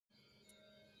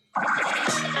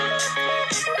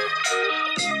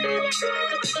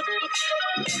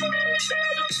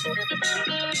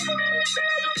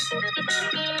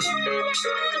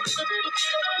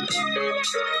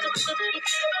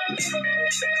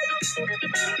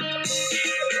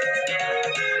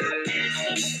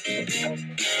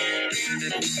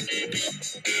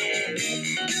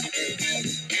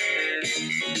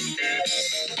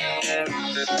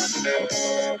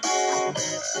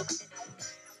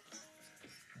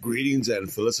Greetings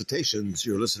and felicitations.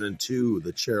 You're listening to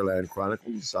the Chairland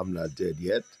Chronicles. I'm not dead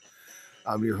yet.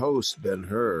 I'm your host, Ben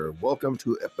Hur. Welcome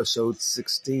to episode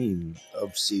 16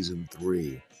 of season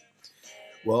 3.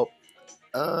 Well,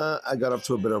 I got up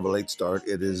to a bit of a late start.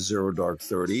 It is 0 dark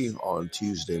 30 on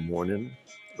Tuesday morning,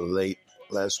 late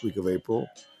last week of April,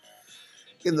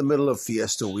 in the middle of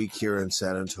Fiesta Week here in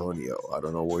San Antonio. I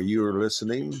don't know where you're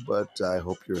listening, but I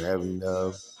hope you're having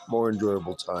a more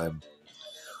enjoyable time.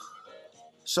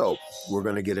 So, we're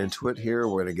going to get into it here.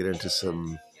 We're going to get into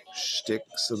some shtick,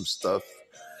 some stuff,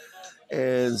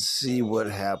 and see what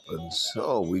happens.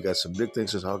 Oh, we got some big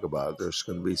things to talk about. There's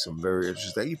going to be some very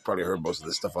interesting. You've probably heard most of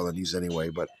this stuff on the news anyway,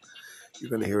 but you're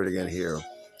going to hear it again here.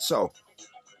 So,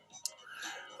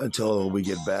 until we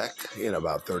get back in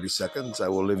about 30 seconds, I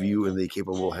will leave you in the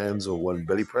capable hands of one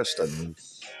Billy Preston.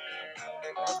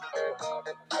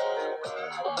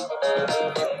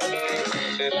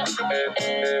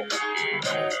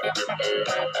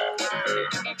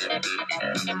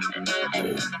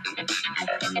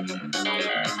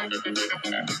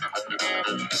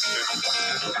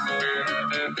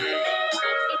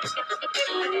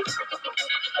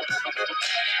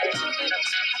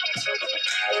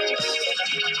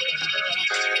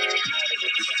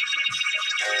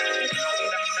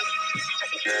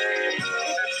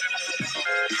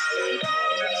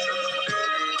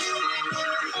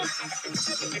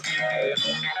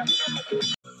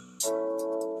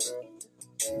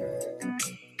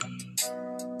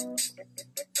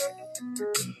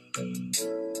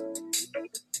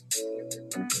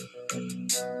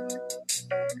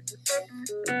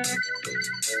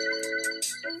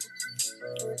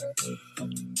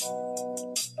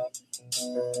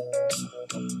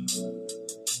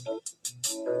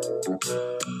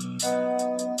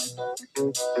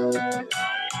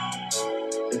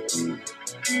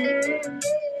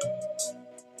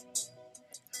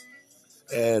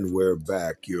 And we're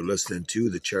back. You're listening to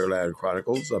the Chairland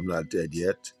Chronicles. I'm not dead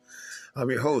yet. I'm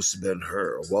your host, Ben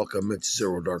Hur. Welcome. It's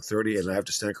 0 dark 30, and I have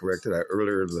to stand corrected.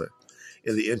 Earlier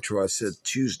in the intro, I said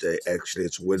Tuesday. Actually,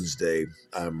 it's Wednesday.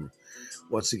 I'm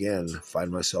once again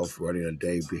find myself running a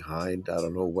day behind. I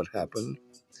don't know what happened.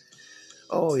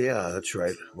 Oh yeah, that's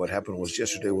right. What happened was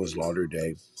yesterday was laundry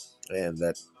day, and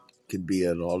that can be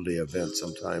an all-day event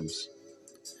sometimes,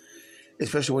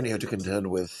 especially when you have to contend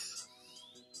with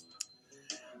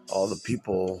all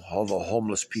the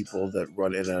homeless people that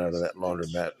run in and out of that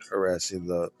laundromat harassing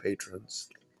the patrons.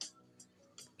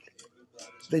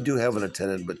 They do have an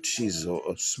attendant, but she's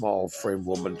a small frame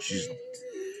woman.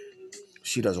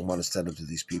 She doesn't want to stand up to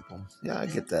these people. Yeah, I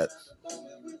get that.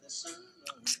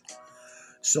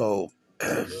 So,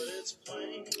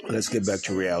 let's get back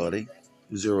to reality.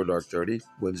 0 dark 30,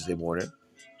 Wednesday morning.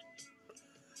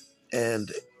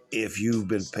 And if you've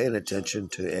been paying attention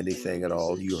to anything at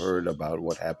all, you heard about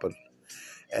what happened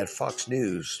at Fox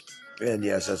News. And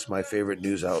yes, that's my favorite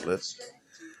news outlet,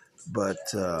 but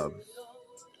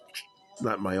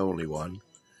not my only one.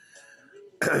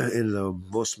 In the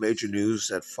most major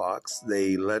news at Fox,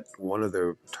 they let one of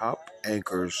their top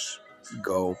anchors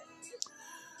go.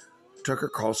 Tucker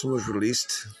Carlson was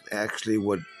released. Actually,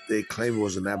 what they claimed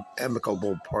was an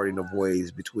amicable parting of ways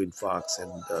between Fox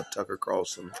and Tucker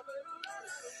Carlson,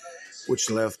 which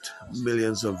left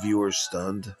millions of viewers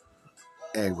stunned,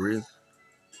 angry,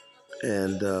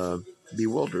 and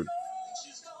bewildered.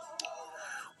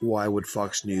 Why would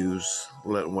Fox News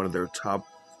let one of their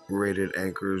top-rated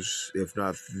anchors, if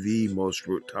not the most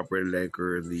top-rated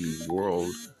anchor in the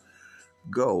world,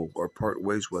 go or part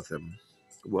ways with him?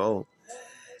 Well,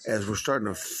 as we're starting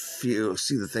to see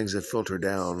the things that filter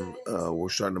down, we're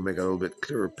starting to make a little bit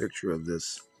clearer picture of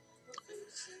this.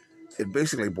 It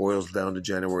basically boils down to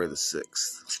January the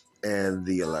 6th and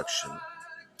the election.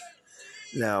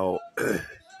 Now,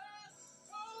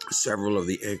 several of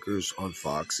the anchors on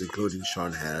Fox, including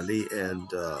Sean Hannity and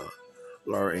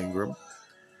Laura Ingraham,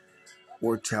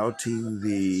 were touting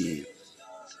the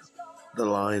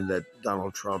line that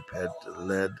Donald Trump had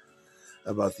led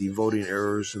about the voting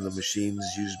errors in the machines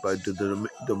used by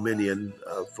Dominion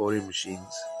voting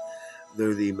machines.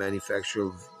 They're the manufacturer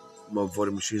of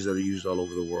voting machines that are used all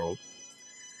over the world.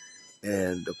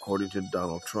 And according to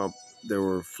Donald Trump, there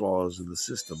were flaws in the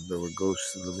system. There were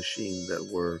ghosts in the machine that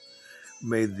were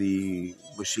made the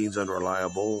machines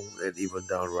unreliable and even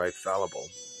downright fallible.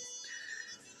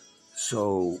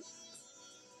 So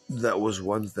that was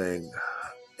one thing.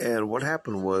 And what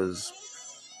happened was,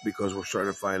 because we're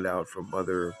starting to find out from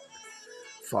other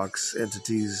Fox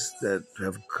entities that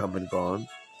have come and gone,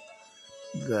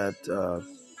 that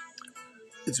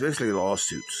it's basically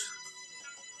lawsuits.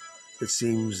 It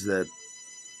seems that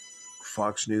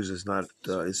Fox News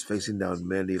is facing down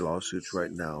many lawsuits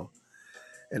right now,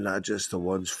 and not just the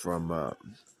ones from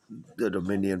the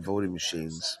Dominion voting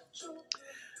machines,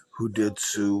 who did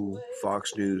sue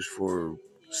Fox News for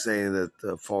saying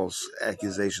that false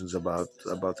accusations about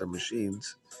their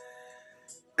machines,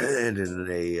 and in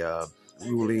a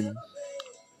ruling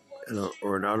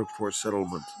or an out-of-court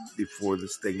settlement before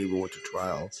this thing even went to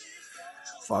trial,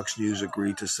 Fox News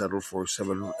agreed to settle for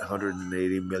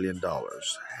 $780 million,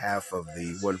 half of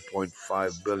the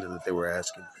 $1.5 billion that they were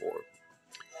asking for.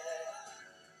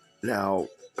 Now,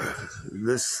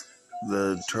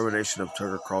 the termination of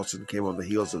Tucker Carlson came on the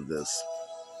heels of this,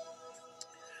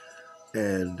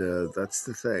 and that's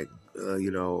the thing.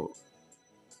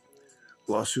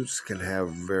 Lawsuits can have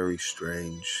very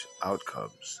strange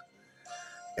outcomes.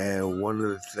 And one of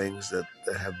the things that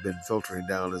have been filtering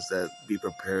down is that be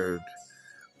prepared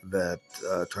that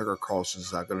Tucker Carlson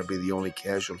is not going to be the only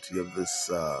casualty of this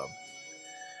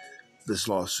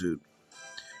lawsuit.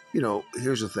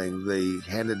 Here's the thing. They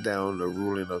handed down a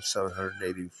ruling of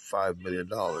 $785 million,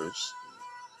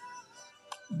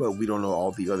 but we don't know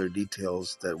all the other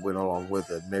details that went along with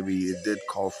it. Maybe it did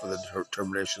call for the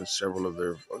termination of several of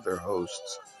their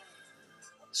hosts.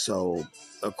 So,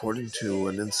 according to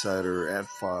an insider at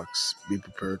Fox, be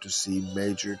prepared to see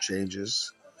major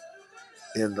changes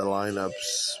in the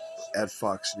lineups at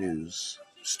Fox News.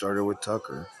 Started with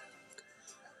Tucker.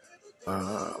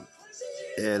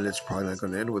 And it's probably not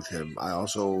going to end with him. I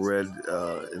also read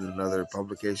in another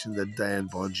publication that Dan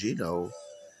Bongino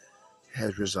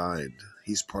has resigned.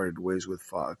 He's parted ways with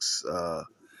Fox.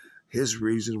 His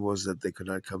reason was that they could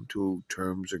not come to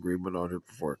terms agreement on him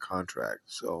for a contract.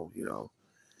 So,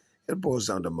 it boils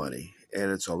down to money,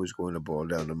 and it's always going to boil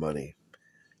down to money.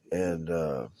 And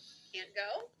can't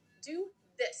go do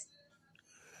this.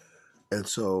 And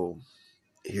so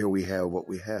here we have what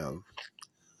we have.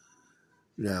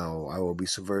 Now, I will be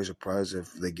very surprised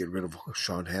if they get rid of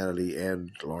Sean Hannity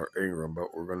and Laura Ingraham,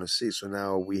 but we're going to see. So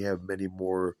now we have many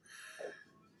more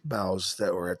bows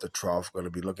that were at the trough going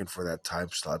to be looking for that time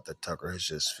slot that Tucker has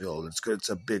just filled. It's good. It's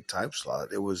a big time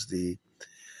slot. It was the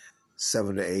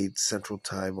 7 to 8 Central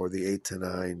Time or the 8 to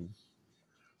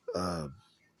 9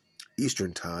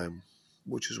 Eastern Time,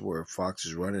 which is where Fox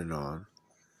is running on.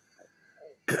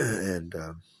 And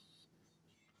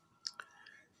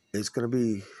it's going to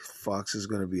be, Fox is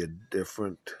going to be a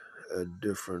different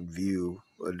view,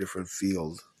 a different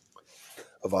field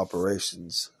of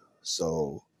operations.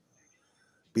 So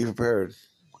be prepared.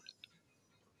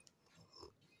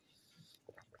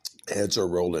 Heads are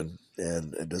rolling,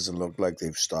 and it doesn't look like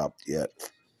they've stopped yet.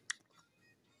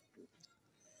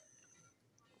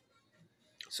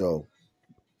 So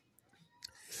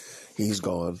he's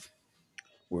gone.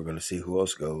 We're going to see who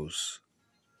else goes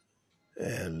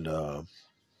and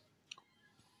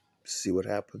see what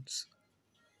happens.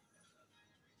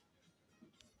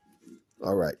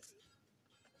 All right.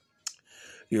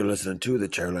 You're listening to the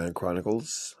Chairland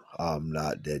Chronicles. I'm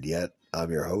not dead yet.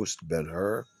 I'm your host, Ben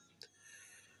Hur.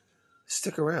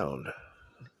 Stick around.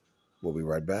 We'll be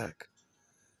right back.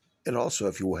 And also,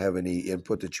 if you have any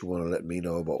input that you want to let me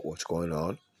know about what's going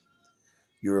on,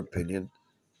 your opinion,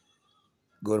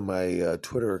 go to my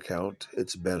Twitter account.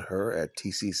 It's Ben Hur at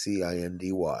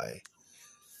TCCINDY.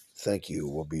 Thank you.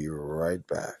 We'll be right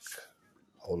back.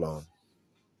 Hold on.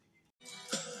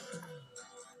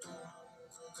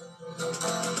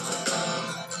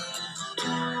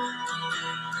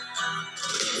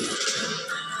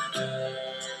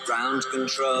 Ground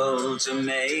control to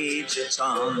Major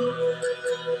Tom.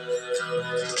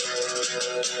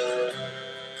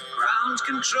 Ground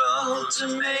control to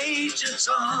Major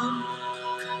Tom.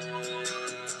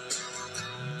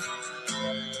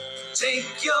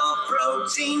 Take your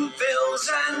protein pills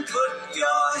and put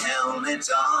your helmet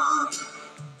on.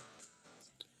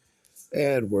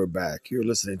 And we're back. You're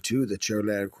listening to the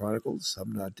Chairland Chronicles.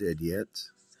 I'm not dead yet.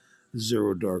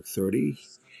 Zero Dark 30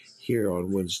 here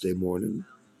on Wednesday morning.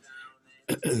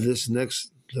 This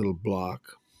next little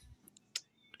block,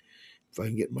 if I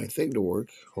can get my thing to work,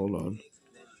 hold on.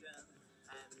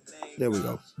 There we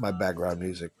go. My background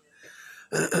music.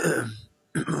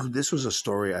 This was a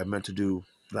story I meant to do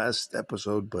last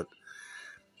episode, but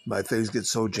my things get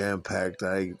so jam-packed.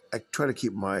 I try to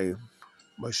keep my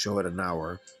show at an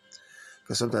hour,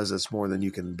 because sometimes that's more than you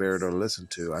can bear to listen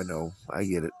to. I know, I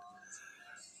get it.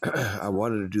 I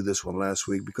wanted to do this one last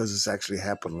week because this actually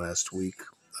happened last week.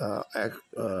 No,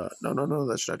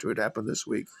 that's not true. It happened this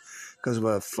week because of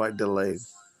a flight delay.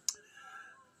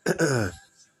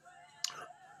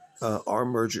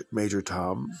 Our Major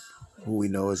Tom, who we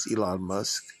know as Elon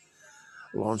Musk,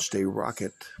 launched a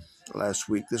rocket last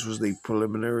week. This was the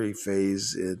preliminary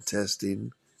phase in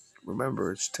testing.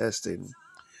 Remember, it's testing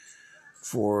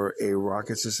for a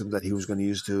rocket system that he was going to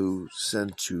use to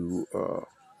send to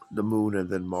the moon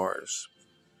and then Mars.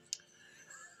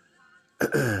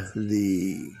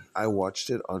 I watched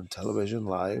it on television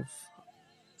live.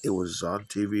 It was on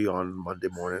TV on Monday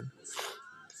morning.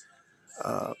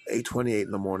 8:28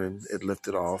 in the morning, it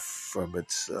lifted off from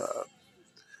its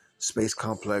space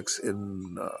complex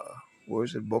in where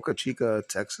is it? Boca Chica,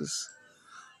 Texas,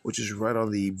 which is right on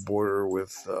the border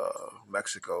with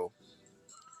Mexico.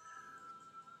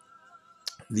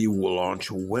 The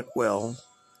launch went well,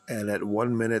 and at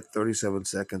 1 minute 37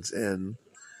 seconds in,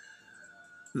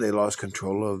 they lost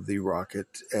control of the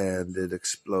rocket and it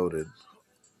exploded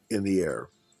in the air.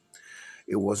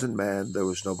 It wasn't manned. There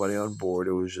was nobody on board.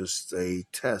 It was just a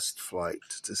test flight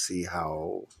to see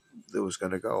how it was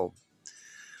going to go.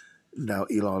 Now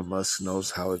Elon Musk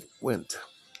knows how it went.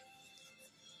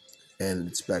 And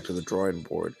it's back to the drawing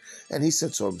board. And he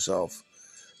said so himself,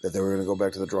 that they were going to go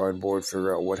back to the drawing board,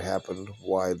 figure out what happened,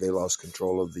 why they lost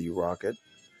control of the rocket,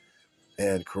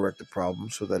 and correct the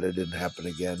problem so that it didn't happen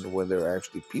again when there are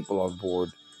actually people on board.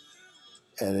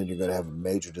 And then you're going to have a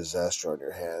major disaster on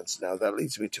your hands. Now, that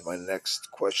leads me to my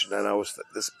next question. And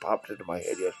this popped into my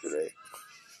head yesterday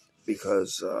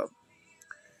because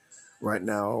right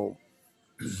now,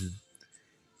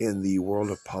 in the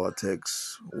world of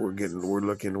politics, we're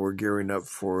gearing up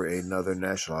for another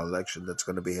national election that's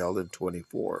going to be held in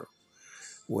 2024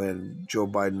 when Joe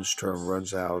Biden's term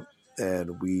runs out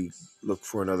and we look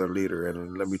for another leader.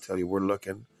 And let me tell you, we're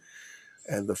looking,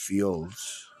 and the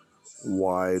field's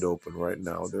wide open right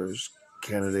now. There's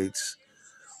candidates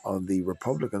on the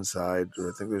Republican side, or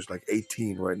I think there's like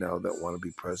 18 right now that want to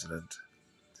be president.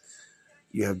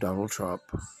 You have Donald Trump,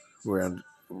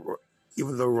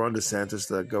 even though Ron DeSantis,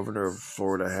 the governor of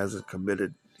Florida, hasn't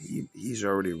committed, he's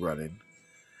already running.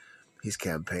 He's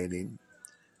campaigning.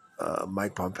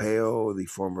 Mike Pompeo, the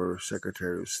former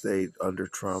Secretary of State under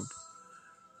Trump.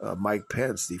 Mike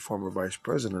Pence, the former Vice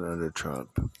President under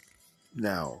Trump.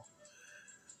 Now,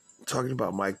 talking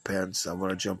about Mike Pence, I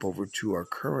want to jump over to our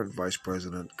current Vice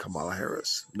President, Kamala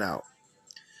Harris. Now,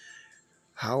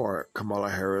 how are Kamala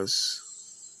Harris,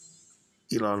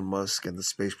 Elon Musk, and the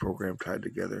space program tied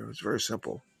together? It's very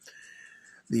simple.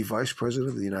 The Vice President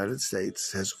of the United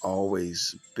States has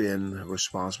always been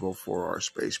responsible for our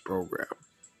space program,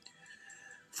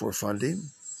 for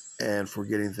funding and for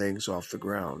getting things off the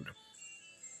ground.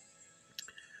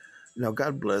 Now,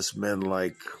 God bless men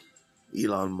like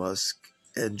Elon Musk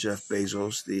and Jeff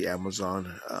Bezos, the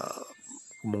Amazon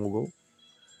mogul,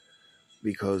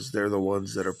 because they're the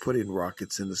ones that are putting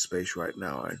rockets into space right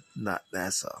now, and not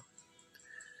NASA.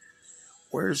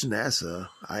 Where's NASA?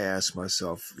 I asked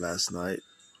myself last night.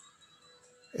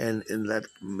 And in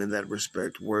that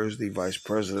respect, where's the vice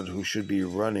president who should be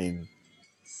running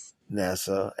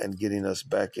NASA and getting us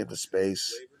back into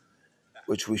space,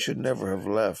 which we should never have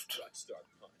left?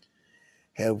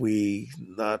 Had we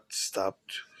not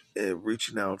stopped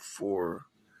reaching out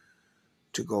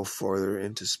to go further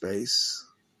into space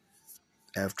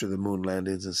after the moon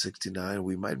landings in '69,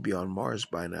 we might be on Mars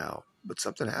by now. But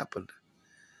something happened.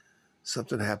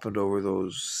 Something happened over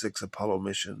those 6 Apollo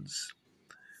missions,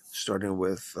 starting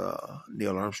with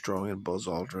Neil Armstrong and Buzz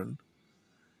Aldrin,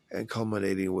 and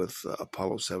culminating with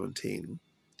Apollo 17.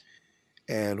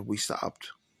 And we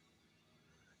stopped.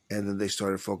 And then they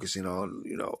started focusing on,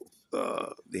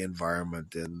 the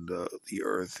environment and the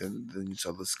Earth. And then you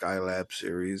saw the Skylab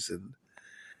series and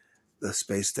the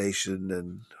space station.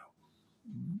 And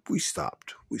we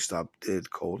stopped. We stopped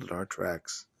dead cold in our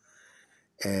tracks.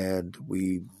 And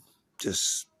we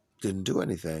just didn't do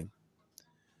anything.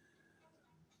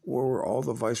 Where were all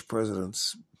the vice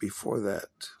presidents before that?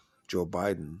 Joe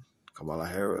Biden, Kamala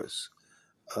Harris,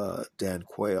 Dan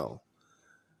Quayle.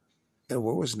 And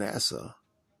where was NASA?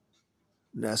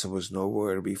 NASA was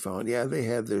nowhere to be found. Yeah, they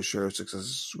had their share of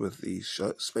successes with the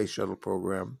space shuttle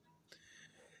program,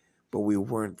 but we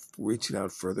weren't reaching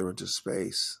out further into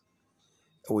space.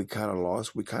 And we kind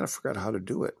of forgot how to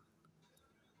do it.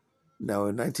 Now,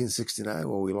 in 1969,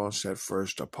 when we launched that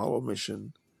first Apollo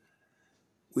mission,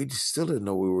 we still didn't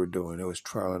know what we were doing. It was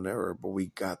trial and error, but we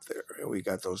got there, and we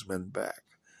got those men back.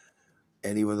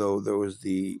 And even though there was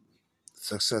the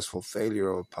successful failure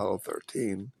of Apollo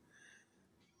 13,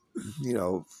 you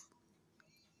know,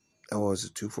 what was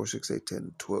it, 2, 4, 6, 8,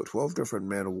 10, 12 different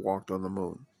men walked on the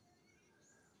moon.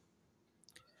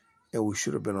 And we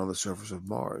should have been on the surface of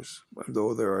Mars,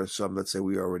 though there are some that say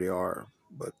we already are.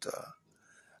 But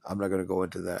I'm not going to go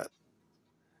into that.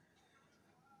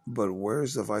 But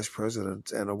where's the vice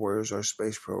president and where's our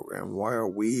space program? Why are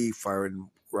we firing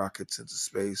rockets into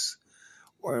space?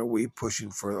 Why are we pushing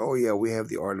for, oh yeah, we have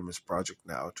the Artemis project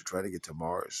now to try to get to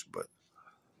Mars, but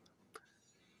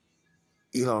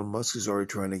Elon Musk is already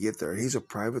trying to get there. He's a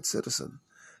private citizen.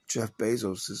 Jeff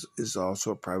Bezos is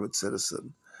also a private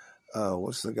citizen.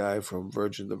 What's the guy from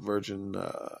the Virgin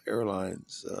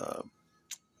Airlines?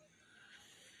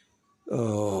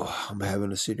 I'm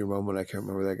having a senior moment. I can't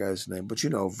remember that guy's name, but you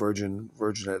know, Virgin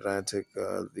Atlantic,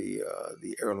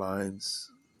 the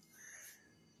airlines.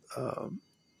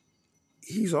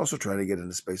 He's also trying to get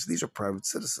into space. These are private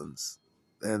citizens,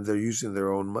 and they're using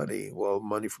their own money,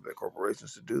 money from the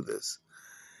corporations to do this.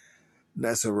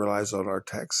 NASA relies on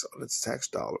its tax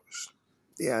dollars.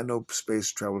 Yeah, I know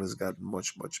space travel has gotten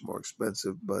much, much more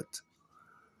expensive, but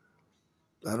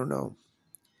I don't know.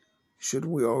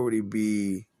 Shouldn't we already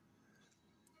be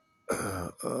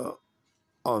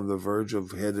on the verge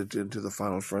of headed into the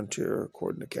final frontier,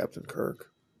 according to Captain Kirk?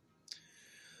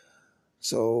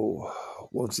 So,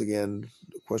 once again,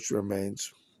 the question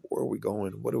remains, where are we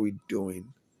going? What are we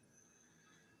doing?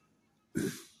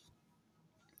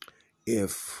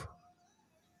 If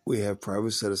we have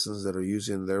private citizens that are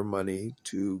using their money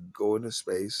to go into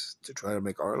space to try to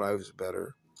make our lives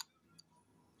better,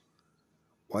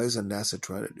 why isn't NASA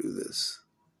trying to do this?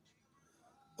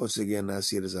 Once again, I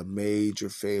see it as a major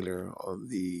failure on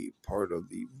the part of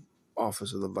the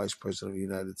office of the Vice President of the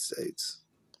United States.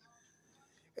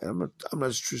 And I'm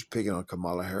not just picking on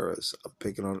Kamala Harris. I'm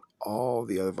picking on all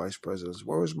the other vice presidents.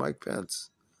 Where was Mike Pence?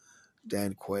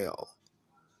 Dan Quayle?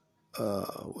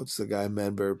 What's the guy,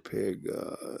 Manbear Pig?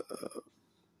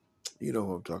 You know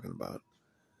who I'm talking about.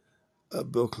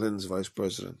 Bill Clinton's vice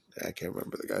president. I can't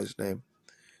remember the guy's name.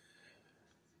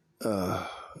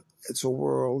 And so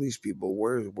where are all these people?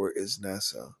 Where is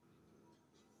NASA?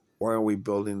 Why are we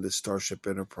building the Starship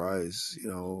Enterprise? You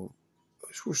know,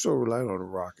 we're still relying on the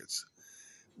rockets.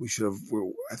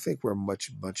 I think we're much,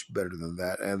 much better than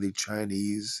that. And the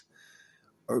Chinese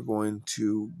are going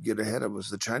to get ahead of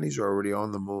us. The Chinese are already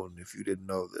on the moon, if you didn't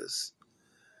know this.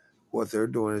 What they're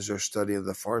doing is they're studying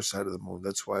the far side of the moon.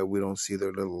 That's why we don't see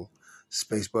their little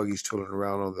space buggies tooling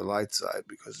around on the light side,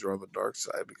 because they're on the dark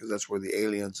side, because that's where the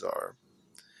aliens are.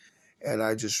 And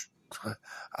I just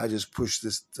pushed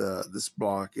this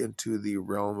block into the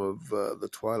realm of the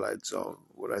Twilight Zone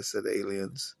when I said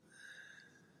aliens.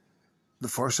 The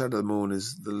far side of the moon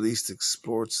is the least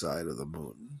explored side of the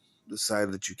moon, the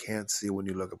side that you can't see when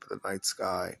you look up at the night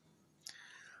sky.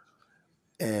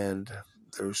 And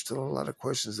there's still a lot of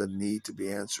questions that need to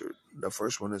be answered. The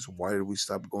first one is, why did we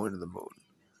stop going to the moon?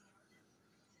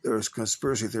 There's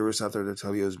conspiracy theorists out there that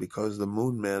tell you it's because the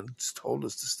moon men told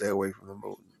us to stay away from the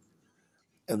moon.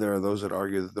 And there are those that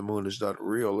argue that the moon is not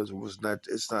real,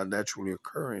 it's not naturally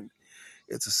occurring.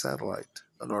 It's a satellite,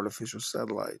 an artificial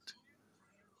satellite.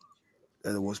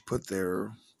 And it was put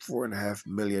there 4.5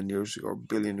 million years ago, or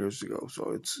billion years ago.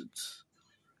 So it's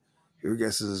your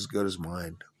guess is as good as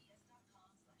mine.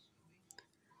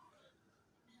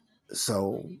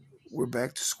 So we're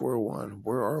back to square one.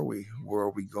 Where are we? Where are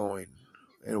we going?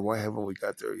 And why haven't we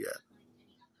got there yet?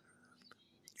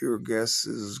 Your guess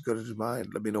is as good as mine.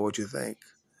 Let me know what you think.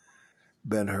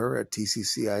 Ben Hur at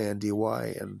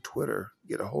TCCINDY and Twitter.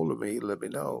 Get a hold of me. Let me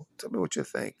know. Tell me what you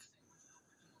think.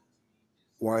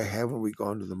 Why haven't we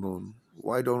gone to the moon?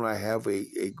 Why don't I have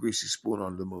a greasy spoon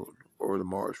on the moon, or the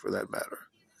Mars for that matter?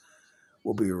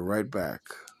 We'll be right back.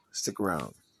 Stick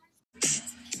around.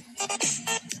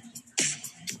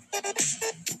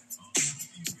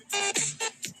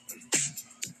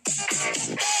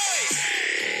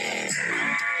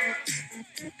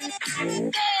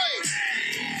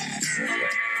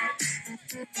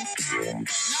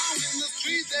 Now in the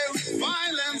street there is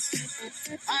violence,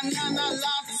 and a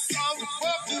lot of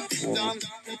work to be done.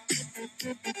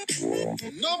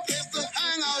 No place to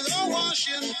hang out or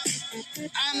washing,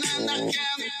 and then I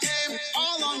campaign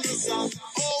all on the sun.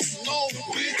 Oh no,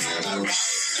 we're gonna ride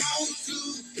down to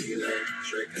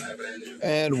Electric Avenue.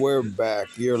 And we're back.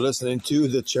 You're listening to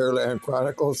the Chairland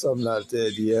Chronicles. I'm not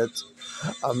dead yet.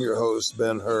 I'm your host,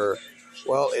 Ben Hur.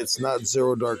 Well, it's not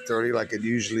 0 dark 30 like it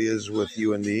usually is with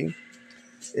you and me.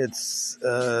 It's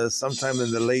sometime in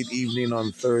the late evening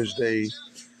on Thursday,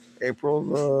 April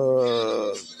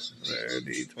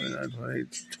 30, 29, 20,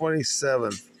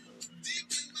 27th.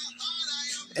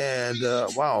 And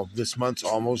wow, this month's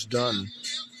almost done.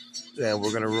 and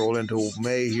we're going to roll into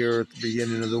May here at the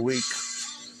beginning of the week.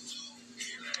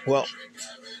 Well,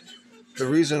 the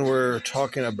reason we're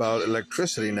talking about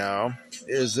electricity now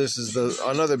is this is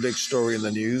another big story in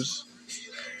the news.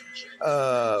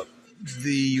 The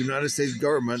United States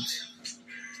government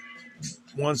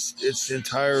wants its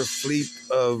entire fleet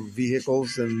of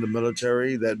vehicles in the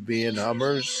military, that being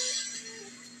Hummers,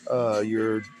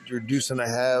 your Deuce and a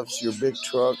Halves, your big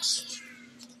trucks,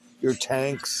 your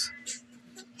tanks,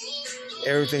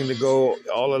 everything to go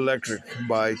all electric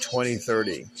by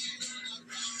 2030.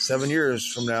 7 years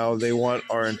from now, they want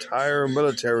our entire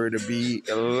military to be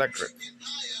electric.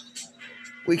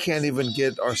 We can't even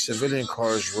get our civilian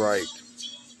cars right.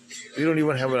 We don't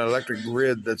even have an electric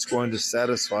grid that's going to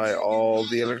satisfy all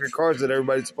the electric cars that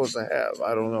everybody's supposed to have.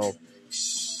 I don't know.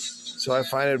 So I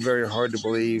find it very hard to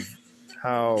believe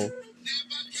how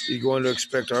you're going to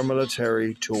expect our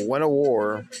military to win a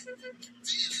war,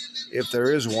 if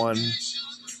there is one,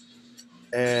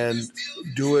 and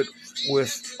do it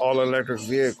with all electric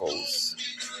vehicles.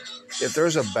 If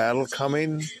there's a battle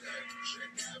coming,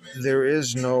 there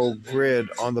is no grid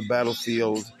on the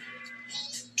battlefield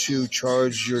to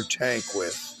charge your tank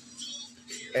with.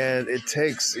 And it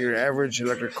takes your average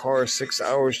electric car 6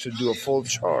 hours to do a full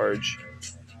charge.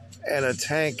 And a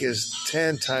tank is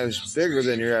 10 times bigger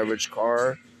than your average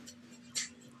car.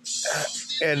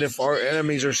 And if our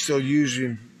enemies are still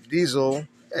using diesel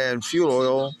and fuel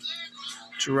oil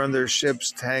to run their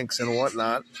ships, tanks, and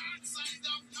whatnot,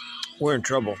 we're in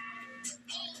trouble.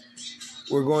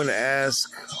 We're going to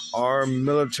ask our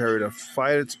military to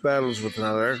fight its battles with an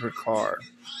electric car.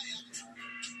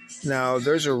 Now,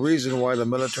 there's a reason why the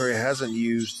military hasn't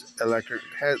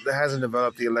hasn't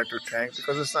developed the electric tank,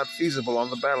 because it's not feasible on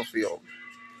the battlefield.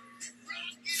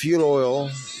 Fuel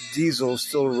oil, diesel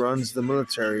still runs the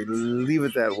military. Leave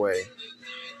it that way.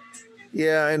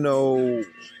 Yeah, I know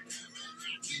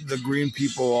the green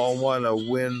people all want to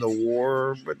win the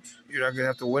war, but you're not going to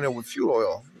have to win it with fuel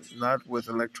oil, not with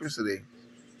electricity.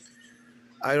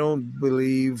 I don't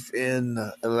believe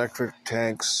in electric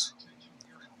tanks.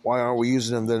 Why aren't we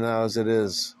using them then now as it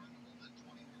is?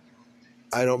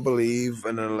 I don't believe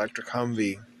in an electric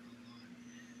Humvee.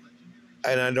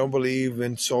 And I don't believe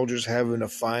in soldiers having to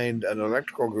find an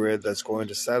electrical grid that's going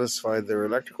to satisfy their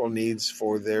electrical needs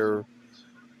for their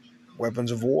weapons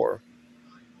of war.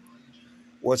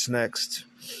 What's next?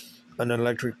 An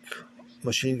electric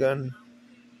machine gun?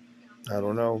 I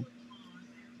don't know.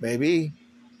 Maybe.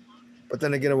 But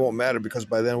then again, it won't matter, because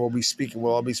by then we'll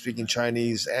all be speaking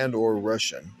Chinese and or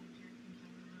Russian.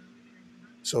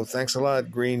 So thanks a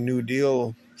lot, Green New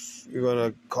Deal. You're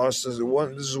going to cost us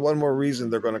this is one more reason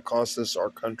they're going to cost us our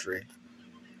country.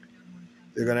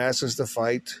 They're going to ask us to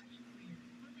fight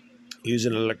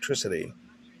using electricity.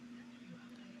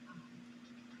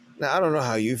 Now, I don't know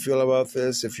how you feel about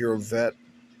this if you're a vet.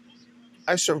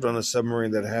 I served on a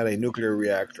submarine that had a nuclear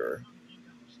reactor.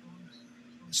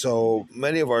 So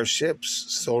many of our ships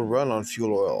still run on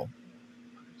fuel oil.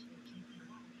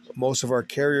 Most of our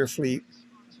carrier fleet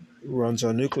runs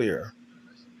on nuclear.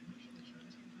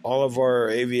 All of our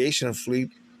aviation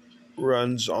fleet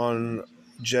runs on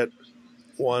Jet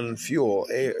 1 fuel.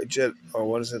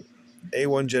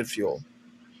 A1 jet fuel.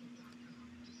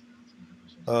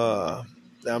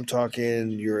 I'm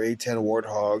talking your A-10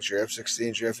 Warthogs, your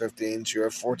F-16s, your F-15s, your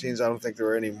F-14s. I don't think there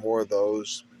are any more of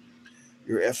those.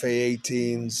 Your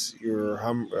FA-18s, your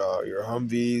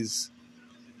Humvees.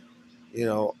 You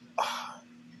know,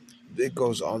 it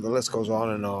goes on. The list goes on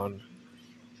and on.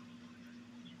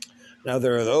 Now,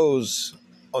 there are those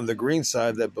on the green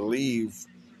side that believe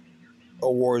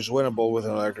a war is winnable with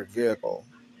an electric vehicle.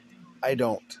 I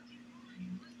don't.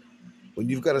 When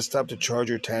you've got to stop to charge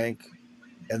your tank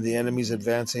and the enemy's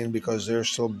advancing because they're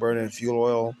still burning fuel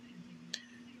oil,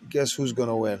 guess who's going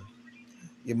to win?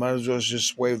 You might as well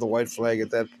just wave the white flag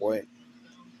at that point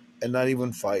and not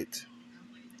even fight.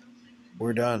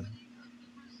 We're done.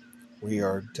 We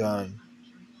are done.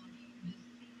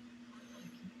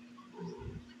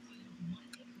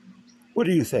 What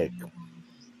do you think?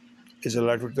 Is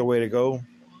electric the way to go?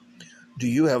 Do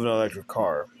you have an electric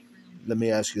car? Let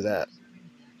me ask you that.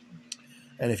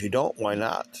 And if you don't, why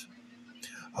not?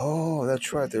 Oh,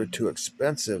 that's right. They're too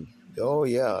expensive. Oh,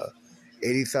 yeah.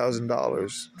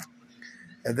 $80,000.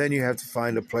 And then you have to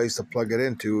find a place to plug it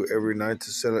into every night to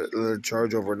set it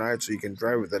charge overnight so you can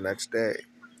drive it the next day.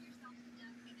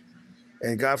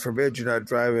 And God forbid you're not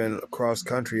driving across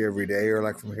country every day, or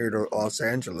like from here to Los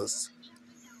Angeles.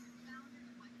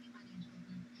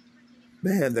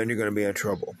 Man, then you're going to be in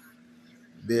trouble.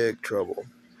 Big trouble.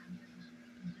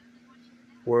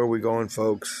 Where are we going,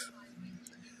 folks?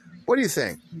 What do you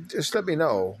think? Just let me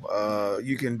know.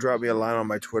 You can drop me a line on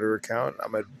my Twitter account.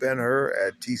 I'm at Ben-Hur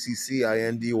at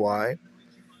TCCINDY.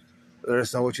 Let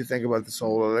us know what you think about this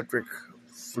whole electric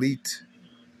fleet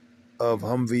of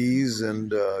Humvees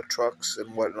and trucks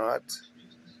and whatnot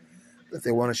that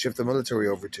they want to shift the military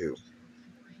over to.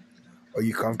 Are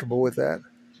you comfortable with that?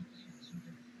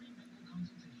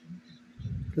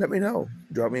 Let me know.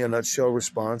 Drop me a nutshell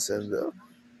response and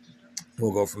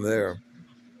we'll go from there.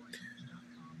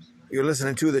 You're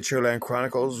listening to the Chairland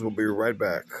Chronicles. We'll be right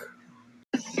back.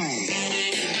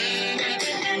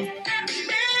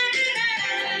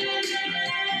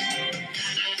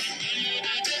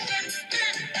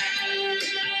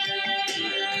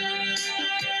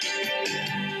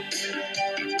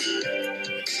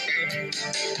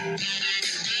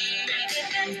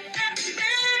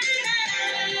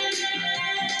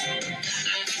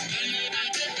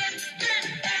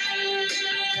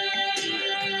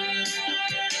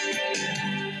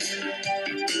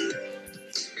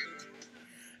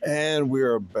 And we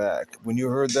are back. When you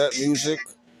heard that music,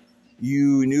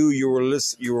 you knew you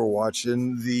were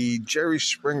watching the Jerry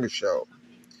Springer Show.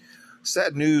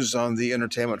 Sad news on the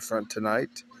entertainment front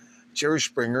tonight. Jerry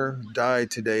Springer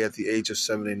died today at the age of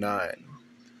 79.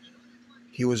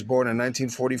 He was born in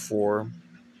 1944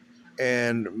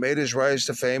 and made his rise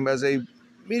to fame as a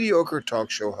mediocre talk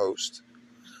show host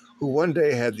who one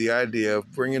day had the idea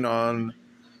of bringing on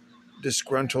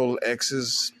disgruntled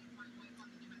exes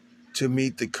to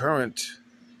meet the current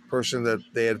person that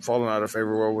they had fallen out of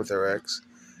favor with their ex,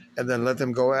 and then let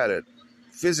them go at it.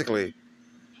 Physically,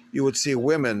 you would see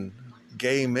women,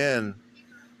 gay men,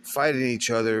 fighting each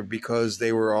other because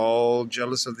they were all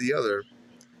jealous of the other.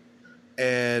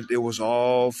 And it was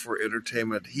all for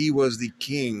entertainment. He was the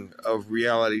king of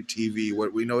reality TV,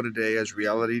 what we know today as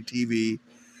reality TV.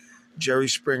 Jerry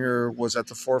Springer was at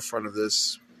the forefront of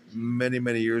this many,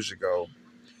 many years ago.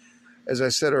 As I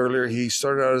said earlier, he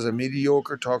started out as a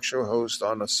mediocre talk show host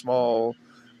on a small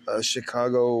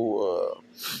Chicago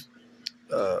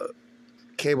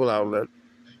cable outlet.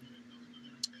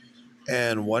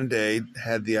 And one day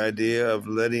had the idea of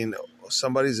letting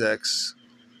somebody's ex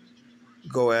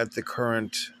go at the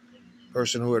current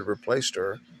person who had replaced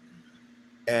her.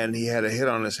 And he had a hit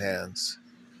on his hands.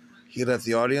 He let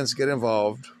the audience get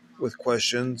involved with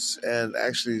questions and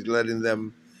actually letting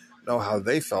them know how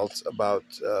they felt about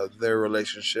their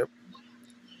relationship.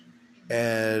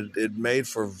 And it made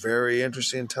for very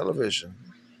interesting television.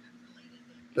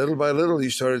 Little by little,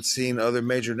 you started seeing other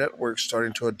major networks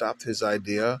starting to adopt his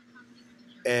idea,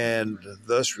 and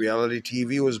thus reality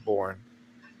TV was born.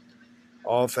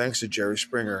 All thanks to Jerry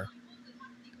Springer.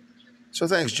 So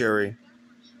thanks, Jerry.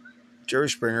 Jerry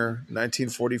Springer,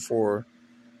 1944,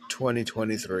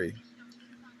 2023.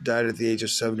 Died at the age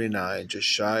of 79, just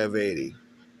shy of 80.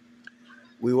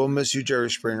 We will miss you, Jerry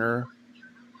Springer.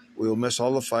 We will miss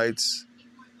all the fights.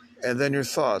 And then your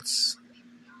thoughts.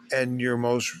 And your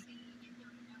most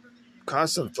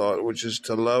constant thought, which is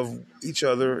to love each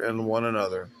other and one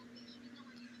another.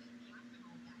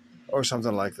 Or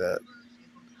something like that.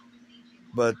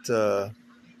 But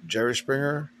Jerry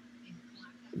Springer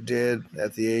did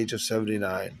at the age of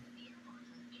 79.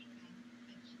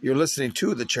 You're listening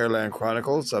to the Chairland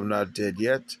Chronicles. I'm not dead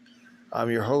yet. I'm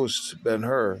your host,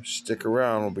 Ben-Hur. Stick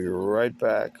around. We'll be right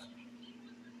back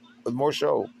with more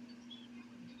show.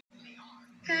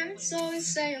 Parents always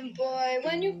saying, boy,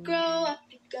 when you grow up,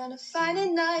 you're gonna find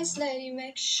a nice lady.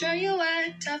 Make sure you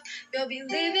act tough. You'll be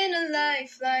living a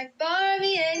life like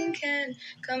Barbie and Ken.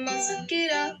 Come on, suck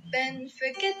it up and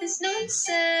forget this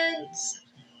nonsense.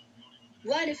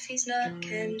 What if he's not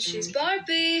Ken? She's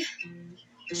Barbie.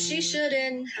 She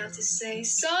shouldn't have to say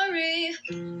sorry.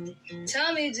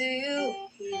 Tell me, do you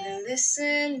even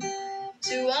listen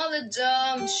to all the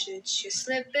dumb shit you're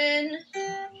slipping?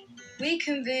 We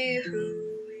can be who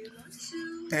we want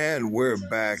to. And we're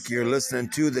back. You're listening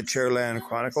to the Chairland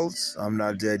Chronicles. I'm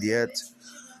not dead yet.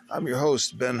 I'm your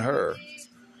host, Ben-Hur.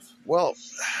 Well,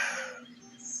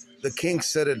 the king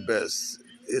said it best.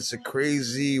 It's a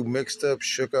crazy, mixed up,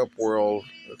 shook up world,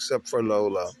 except for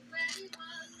Lola.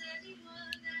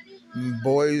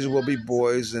 Boys will be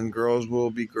boys and girls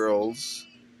will be girls.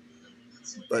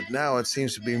 But now it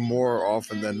seems to be more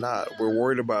often than not. We're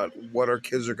worried about what our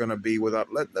kids are going to be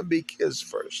without letting them be kids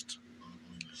first.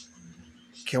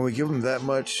 Can we give them that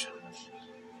much?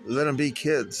 Let them be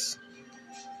kids.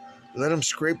 Let them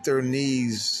scrape their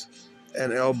knees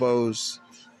and elbows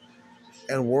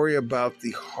and worry about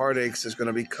the heartaches that's going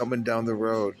to be coming down the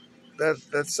road.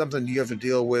 That's something you have to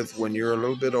deal with when you're a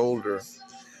little bit older,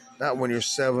 not when you're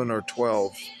 7 or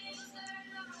 12.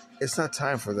 It's not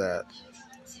time for that.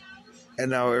 And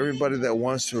now everybody that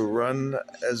wants to run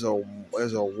as a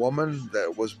woman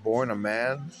that was born a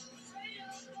man,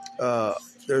 uh,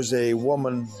 there's a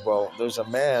woman, well, there's a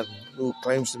man who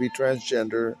claims to be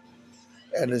transgender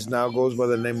and is now goes by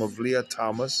the name of Leah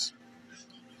Thomas,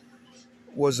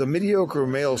 was a mediocre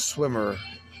male swimmer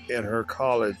in her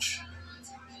college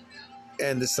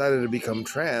and decided to become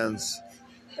trans,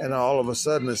 and all of a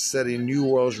sudden is setting new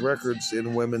world records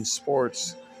in women's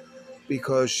sports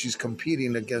because she's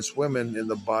competing against women in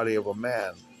the body of a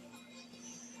man.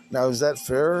 Now, is that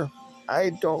fair?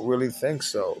 I don't really think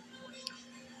so.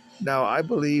 Now, I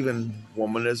believe in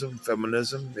womanism,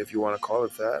 feminism, if you want to call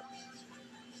it that,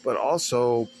 but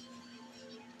also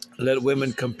let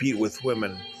women compete with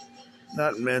women,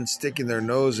 not men sticking their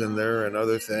nose in there and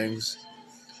other things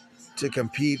to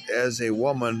compete as a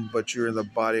woman, but you're in the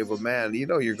body of a man. You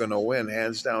know you're going to win,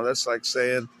 hands down. That's like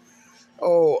saying,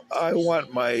 oh, I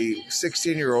want my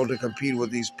 16-year-old to compete with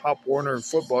these Pop Warner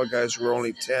football guys who are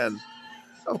only 10.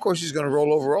 Of course, he's going to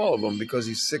roll over all of them because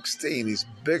he's 16. He's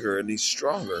bigger and he's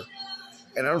stronger.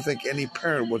 And I don't think any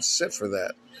parent would sit for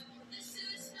that.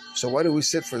 So why do we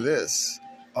sit for this?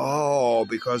 Oh,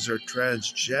 because they're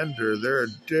transgender. They're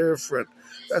different.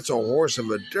 That's a horse of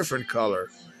a different color.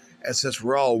 And since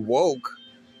we're all woke,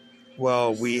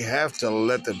 well, we have to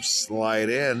let them slide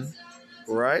in,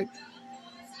 right?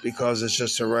 Because it's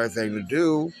just the right thing to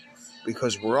do.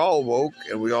 Because we're all woke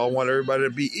and we all want everybody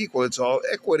to be equal. It's all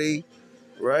equity,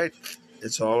 right?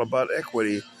 It's all about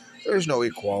equity. There's no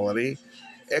equality.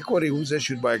 Equity was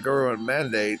issued by a government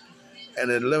mandate, and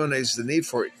it eliminates the need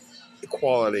for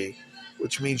equality,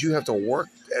 which means you have to work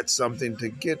at something to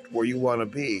get where you want to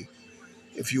be.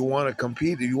 If you want to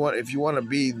compete, if you want to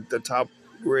be the top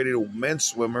rated men's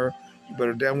swimmer, you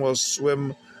better damn well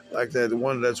swim like that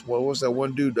one that's what was that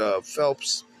one dude,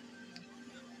 Phelps.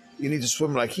 You need to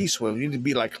swim like he swims. You need to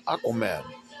be like Aquaman,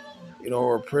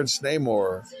 or Prince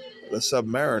Namor, the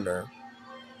Submariner.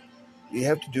 You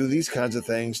have to do these kinds of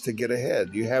things to get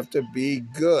ahead. You have to be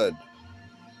good.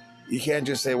 You can't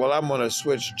just say, well, I'm going to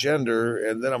switch gender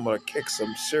and then I'm going to kick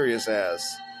some serious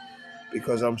ass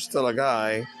because I'm still a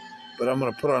guy, but I'm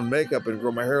going to put on makeup and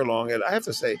grow my hair long. And I have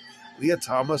to say, Leah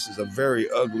Thomas is a very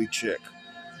ugly chick.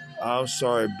 I'm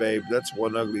sorry, babe. That's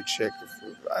one ugly chick.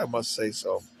 I must say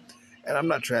so. And I'm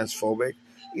not transphobic.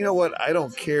 You know what? I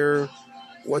don't care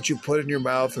what you put in your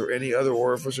mouth or any other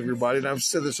orifice of your body. And I've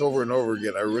said this over and over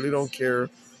again. I really don't care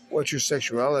what your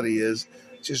sexuality is.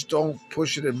 Just don't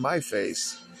push it in my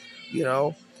face.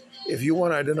 If you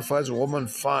want to identify as a woman,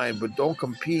 fine, but don't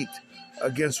compete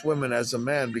against women as a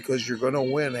man because you're going to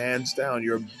win hands down.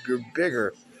 You're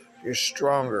bigger. You're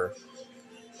stronger.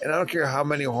 And I don't care how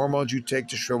many hormones you take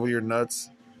to shrivel your nuts.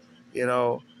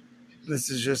 This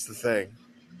is just the thing.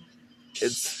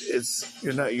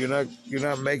 You're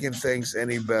not making things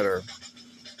any better.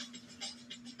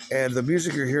 And the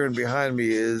music you're hearing behind me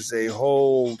is a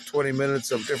whole 20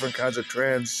 minutes of different kinds of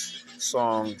trance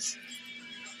songs.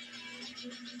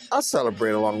 I'll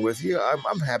celebrate along with you.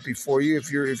 I'm happy for you. If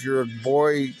you're a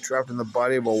boy trapped in the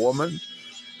body of a woman,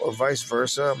 or vice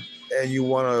versa, and you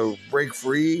want to break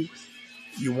free,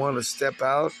 you want to step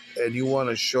out, and you want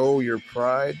to show your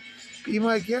pride, be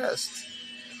my guest.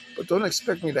 But don't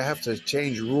expect me to have to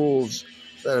change rules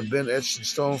that have been etched in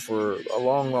stone for a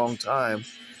long, long time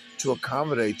to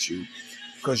accommodate you,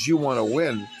 because you want to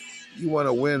win. You want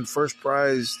to win first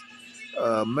prize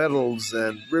medals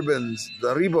and ribbons,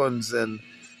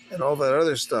 and all that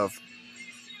other stuff.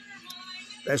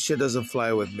 That shit doesn't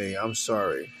fly with me. I'm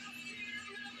sorry.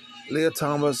 Leah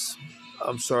Thomas,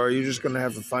 I'm sorry. You're just going to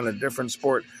have to find a different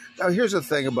sport. Now, here's the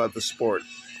thing about the sport.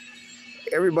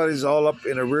 Everybody's all up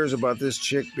in arrears about this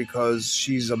chick because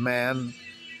she's a man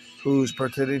who's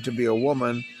pretending to be a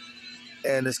woman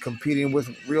and is competing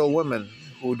with real women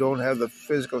who don't have the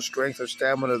physical strength or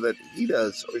stamina that he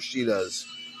does or she does.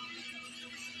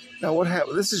 Now, what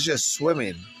happens? This is just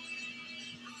swimming.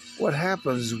 What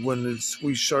happens when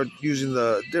we start using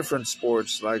the different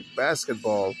sports like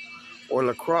basketball or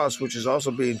lacrosse, which is also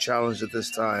being challenged at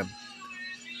this time?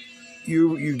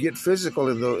 You get physical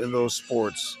in those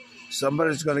sports.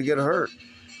 Somebody's going to get hurt.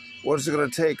 What is it going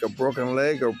to take? A broken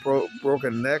leg or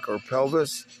broken neck or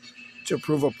pelvis to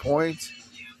prove a point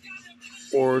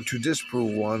or to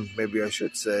disprove one, maybe I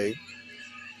should say.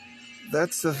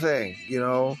 That's the thing,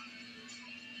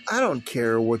 I don't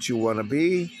care what you want to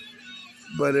be.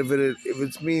 But if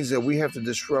it means that we have to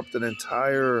disrupt an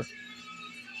entire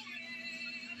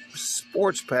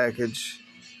sports package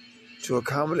to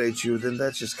accommodate you, then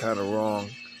that's just kind of wrong.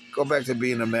 Go back to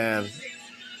being a man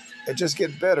and just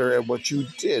get better at what you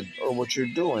did or what you're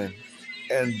doing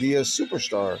and be a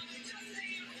superstar.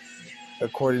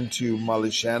 according to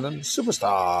Molly Shannon,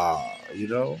 superstar. You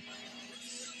know,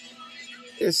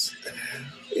 it's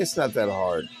not that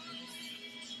hard,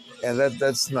 and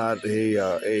that's not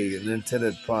an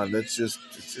intended pun. It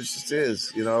just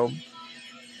is. You know,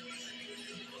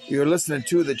 you're listening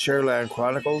to the Chairland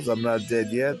Chronicles. I'm not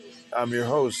dead yet. I'm your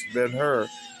host, Ben Hur.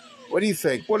 What do you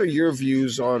think? What are your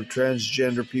views on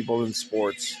transgender people in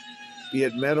sports, be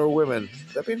it men or women?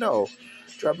 Let me know.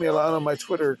 Drop me a line on my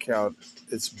Twitter account.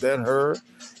 It's Ben Hur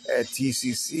at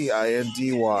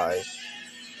TCCINDY.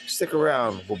 Stick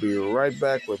around. We'll be right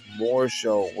back with more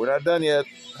show. We're not done yet.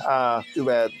 Too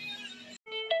bad.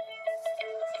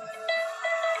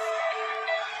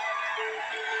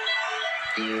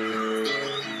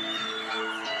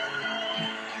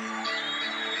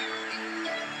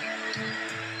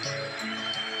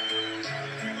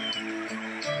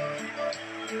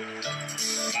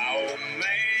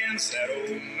 That old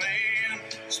man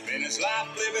spent his life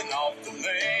living off the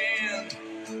land.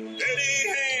 Dirty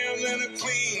hands and a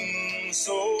clean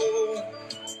soul.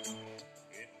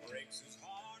 It breaks his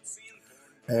heart seeing.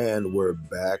 And we're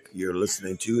back. You're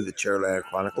listening to the Chairland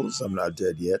Chronicles. I'm not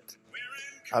dead yet.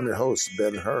 I'm your host,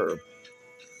 Ben Hur.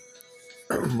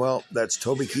 Well, that's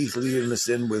Toby Keith leading us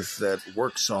in with that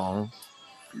work song.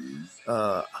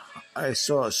 I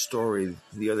saw a story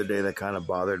the other day that kind of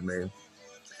bothered me.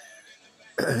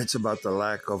 It's about the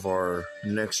lack of our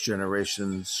next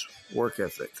generation's work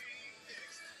ethic.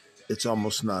 It's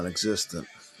almost non-existent.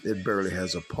 It barely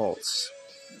has a pulse.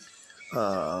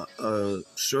 A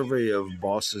survey of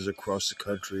bosses across the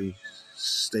country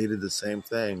stated the same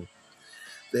thing.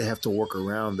 They have to work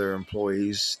around their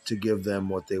employees to give them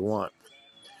what they want.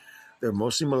 They're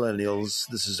mostly millennials.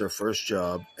 This is their first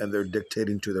job, and they're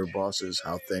dictating to their bosses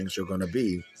how things are going to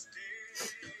be.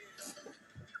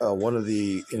 One of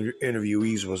the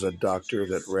interviewees was a doctor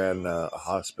that ran a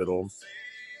hospital,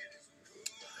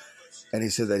 and he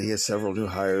said that he has several new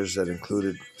hires that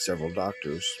included several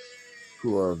doctors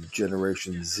who are of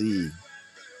Generation Z.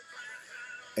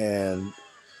 And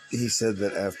he said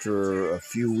that after a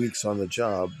few weeks on the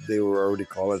job, they were already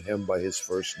calling him by his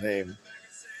first name,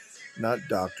 not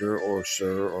doctor or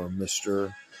sir or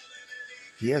mister.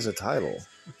 He has a title.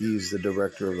 He's the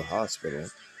director of the hospital,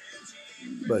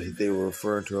 but they were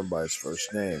referring to him by his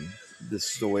first name.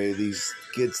 This is the way these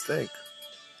kids think.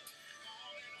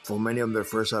 For many of them, they're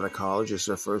first out of college. It's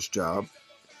their first job.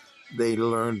 They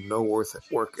learned no work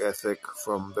ethic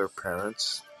from their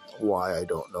parents. Why, I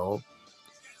don't know.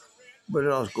 But it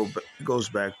also goes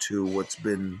back to what's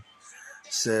been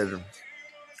said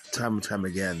time and time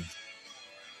again.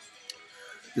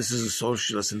 This is a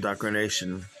socialist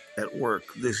indoctrination at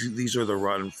work. These are the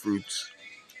rotten fruits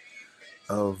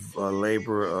of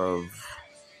labor of,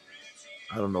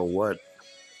 I don't know what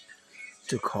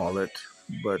to call it,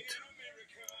 but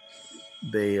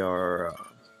they're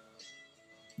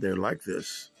like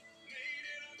this.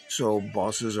 So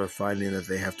bosses are finding that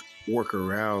they have to work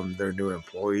around their new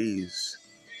employees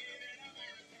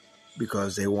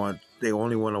because they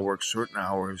only want to work certain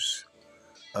hours.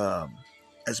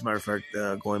 As a matter of fact,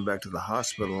 going back to the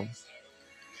hospital,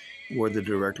 where the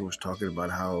director was talking about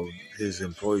how his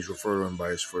employees refer to him by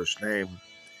his first name,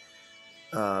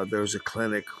 there was a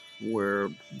clinic where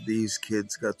these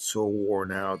kids got so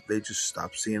worn out they just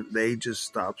stopped seeing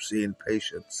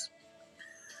patients.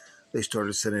 They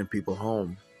started sending people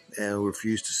home and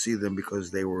refused to see them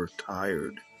because they were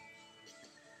tired.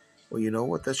 Well, you know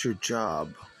what? That's your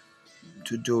job,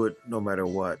 to do it no matter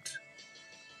what.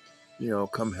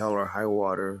 Come hell or high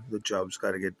water, the job's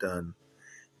got to get done.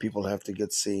 People have to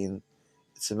get seen.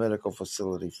 It's a medical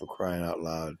facility, for crying out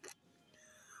loud.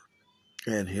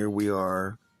 And here we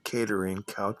are catering,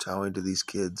 kowtowing to these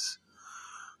kids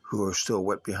who are still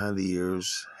wet behind the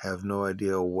ears, have no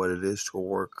idea what it is to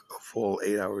work a full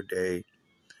 8-hour day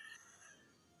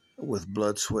with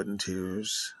blood, sweat, and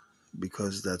tears,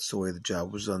 because that's the way the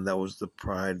job was done. That was the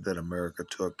pride that America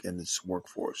took in its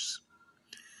workforce.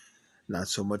 Not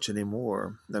so much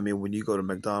anymore. I mean, when you go to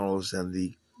McDonald's and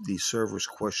the server's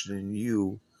questioning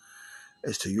you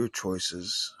as to your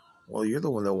choices, well, you're the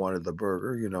one that wanted the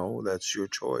burger, that's your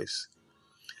choice.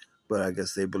 But I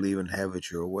guess they believe in have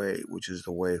it your way, which is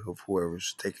the way of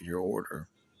whoever's taking your order.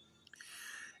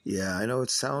 Yeah, I know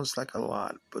it sounds like a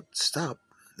lot, but stop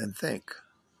and think.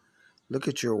 Look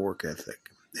at your work ethic.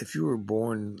 If you were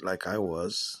born like I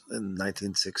was in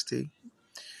 1960,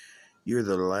 we're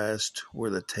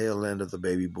the tail end of the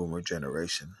baby boomer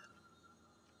generation.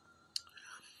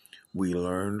 We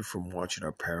learned from watching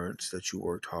our parents that you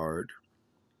worked hard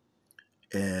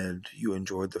and you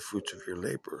enjoyed the fruits of your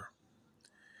labor.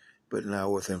 But now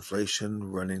with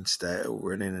inflation running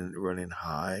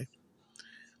high,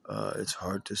 it's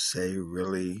hard to say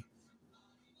really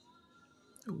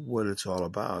what it's all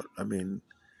about. I mean,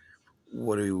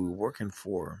 what are we working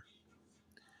for?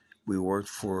 We worked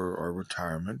for our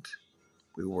retirement.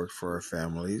 We worked for our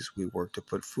families. We worked to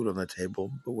put food on the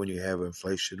table. But when you have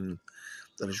inflation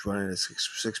that is running at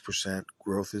 6%,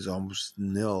 growth is almost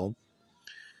nil,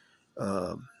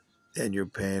 and you're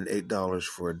paying $8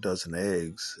 for a dozen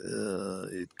eggs,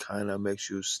 it kind of makes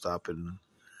you stop and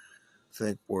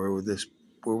think where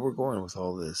we're going with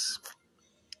all this.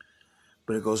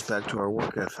 But it goes back to our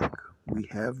work ethic. We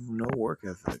have no work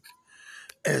ethic.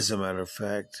 As a matter of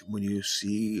fact, when you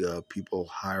see people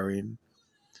hiring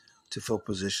to fill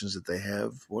positions that they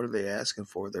have, what are they asking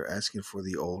for? They're asking for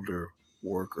the older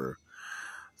worker.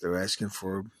 They're asking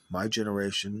for my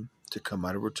generation to come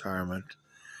out of retirement,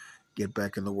 get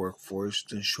back in the workforce,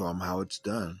 and show them how it's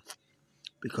done.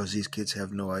 Because these kids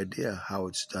have no idea how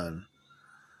it's done.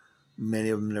 Many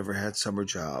of them never had summer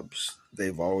jobs.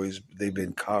 They've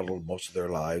been coddled most of their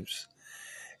lives.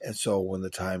 And so when the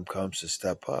time comes to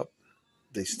step up,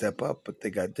 they step up, but they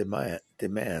got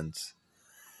demands.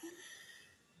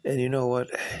 And you know what?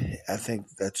 I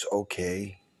think that's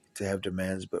okay to have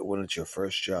demands, but when it's your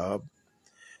first job,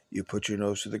 you put your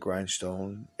nose to the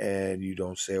grindstone and you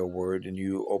don't say a word, and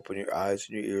you open your eyes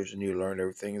and your ears and you learn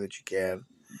everything that you can,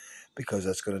 because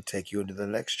that's going to take you into the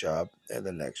next job and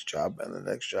the next job and the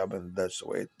next job, and that's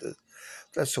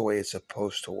the way it's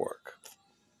supposed to work.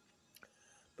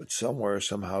 But somewhere,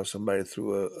 somehow, somebody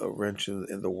threw a wrench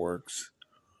in the works,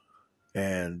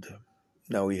 and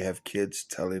now we have kids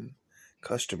telling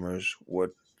customers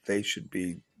what they should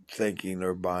be thinking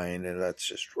or buying, and that's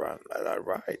just not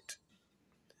right.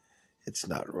 It's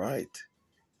not right.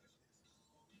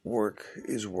 Work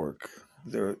is work.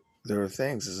 There are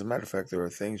things, as a matter of fact, there are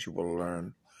things you will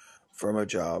learn from a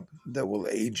job that will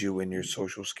aid you in your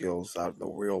social skills out in the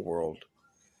real world,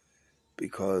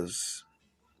 because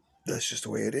that's just the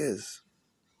way it is.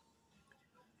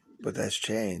 But that's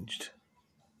changed.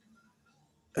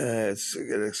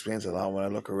 It explains a lot when I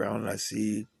look around and I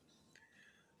see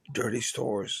dirty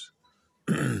stores.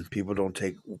 People don't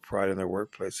take pride in their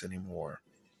workplace anymore.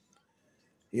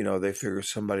 They figure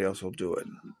somebody else will do it.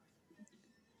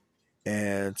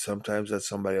 And sometimes that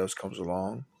somebody else comes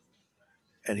along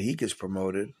and he gets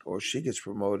promoted or she gets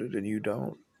promoted and you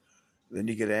don't. Then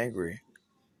you get angry.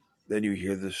 Then you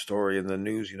hear the story in the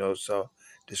news, so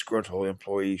disgruntled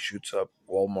employee shoots up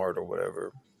Walmart or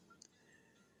whatever,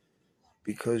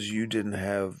 because you didn't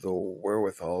have the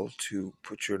wherewithal to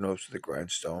put your nose to the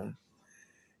grindstone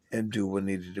and do what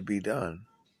needed to be done.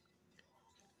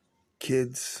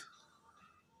 Kids,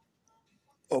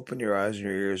 open your eyes and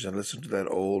your ears and listen to that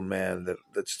old man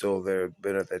that's still there,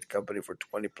 been at that company for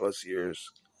 20 plus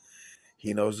years.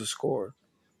 He knows the score.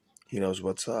 He knows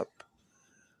what's up.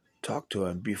 Talk to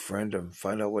him, befriend him,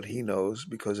 find out what he knows,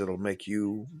 because it'll make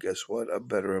you, guess what, a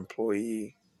better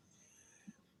employee.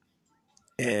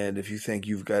 And if you think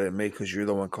you've got it made because you're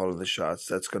the one calling the shots,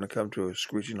 that's going to come to a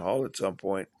screeching halt at some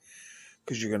point,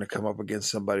 because you're going to come up against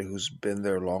somebody who's been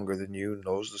there longer than you,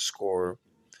 knows the score,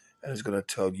 and is going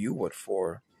to tell you what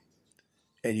for.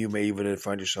 And you may even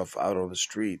find yourself out on the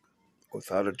street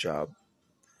without a job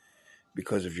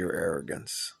because of your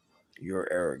arrogance. Your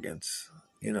arrogance.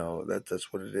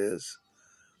 That's what it is.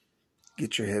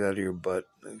 Get your head out of your butt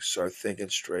and start thinking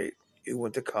straight. You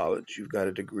went to college. You've got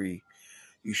a degree.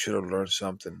 You should have learned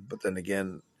something. But then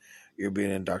again, you're being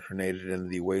indoctrinated in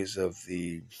the ways of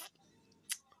the,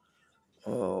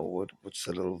 what's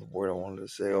the little word I wanted to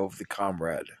say? Of the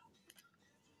comrade.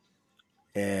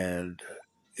 And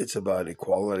it's about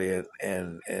equality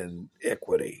and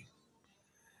equity.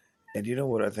 And you know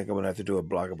what? I think I'm going to have to do a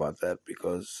blog about that,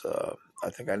 because I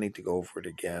think I need to go over it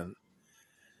again.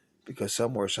 Because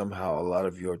somewhere, somehow, a lot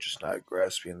of you are just not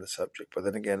grasping the subject. But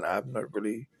then again, I'm not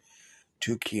really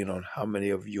too keen on how many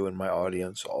of you in my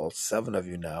audience, all 7 of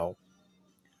you now,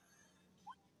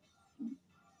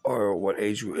 or what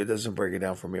age. It doesn't break it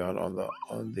down for me on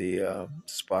the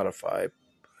Spotify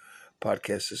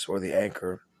podcasts or the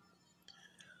Anchor.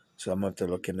 So I'm going to have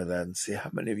to look into that and see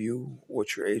how many of you,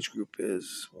 what your age group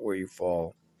is, where you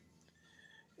fall,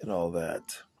 and all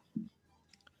that.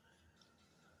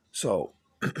 So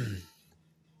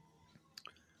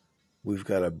we've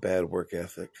got a bad work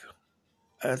ethic.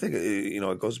 And I think,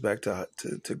 it goes back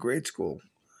to grade school.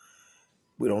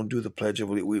 We don't do the Pledge of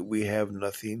Allegiance. We have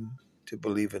nothing to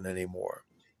believe in anymore.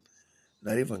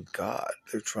 Not even God.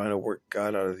 They're trying to work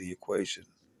God out of the equation.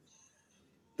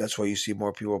 That's why you see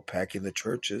more people packing the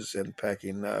churches and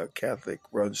packing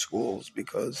Catholic-run schools,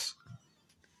 because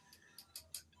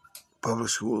public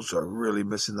schools are really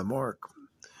missing the mark.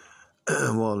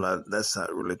 Well, that's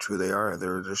not really true.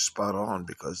 They're spot on,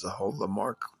 because the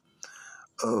mark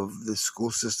of the school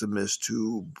system is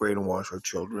to brainwash our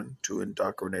children, to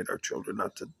indoctrinate our children,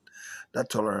 not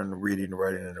to learn reading,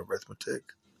 writing, and arithmetic,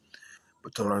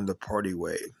 but to learn the party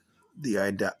way, the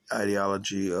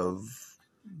ideology of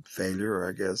failure,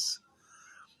 I guess,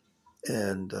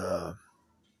 and the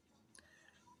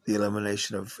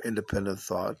elimination of independent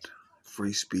thought,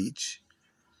 free speech,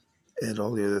 and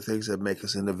all the other things that make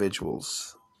us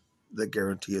individuals, that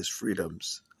guarantee us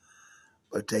freedoms.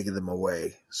 By taking them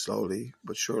away slowly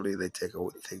but surely, they take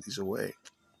these away.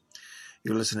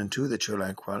 You're listening to the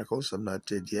Chairland Chronicles. I'm not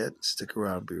dead yet. Stick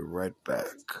around. Be right back.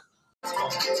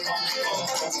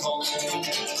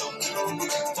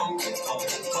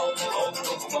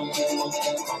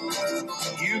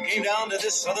 You came down to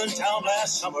this southern town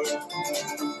last summer to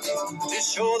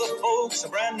show the folks a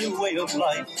brand new way of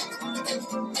life.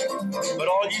 But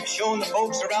all you've shown the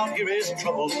folks around here is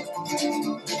trouble,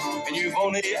 and you've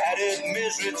only added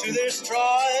misery to their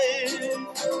strife.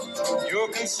 Your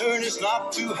concern is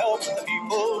not to help the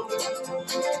people,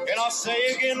 and I'll say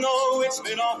again, though it's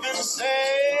been often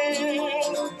said,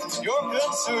 your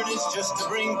concern is just to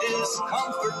bring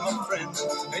discomfort, my friends,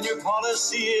 and your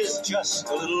policy is just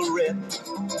a little red.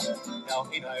 Now,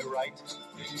 ain't I right?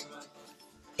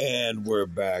 And we're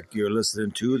back. You're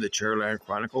listening to the Chairland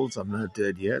Chronicles. I'm not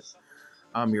dead yet.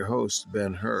 I'm your host,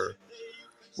 Ben Hur.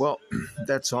 Well,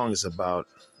 that song is about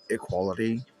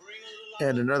equality.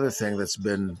 And another thing that's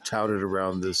been touted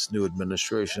around this new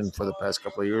administration for the past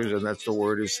couple of years, and that's the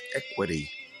word is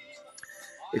equity.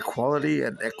 Equality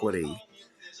and equity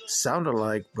sound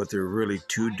alike, but they're really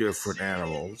two different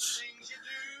animals.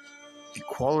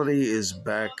 Equality is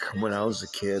back when I was a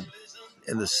kid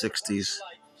in the 60s.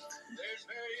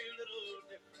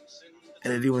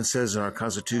 And it even says in our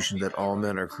Constitution that all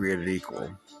men are created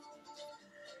equal.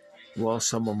 Well,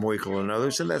 some are more equal than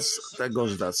others, and that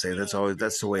goes without saying.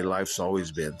 That's the way life's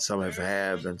always been. Some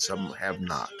have and some have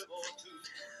not.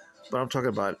 But I'm talking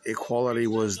about equality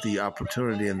was the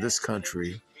opportunity in this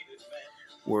country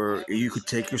where you could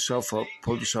take yourself up,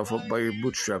 pull yourself up by your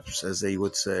bootstraps, as they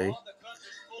would say,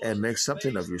 and make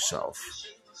something of yourself.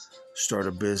 Start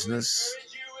a business,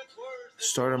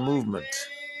 start a movement,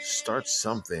 start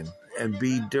something, and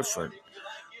be different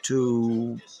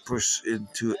to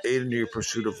aid in your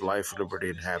pursuit of life, liberty,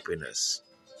 and happiness.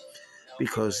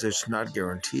 Because it's not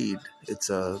guaranteed. It's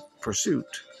a pursuit.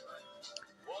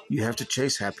 You have to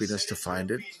chase happiness to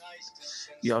find it.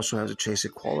 You also have to chase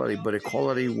equality. But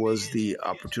equality was the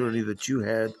opportunity that you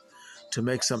had to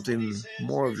make something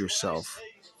more of yourself,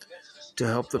 to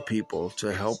help the people,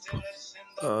 to help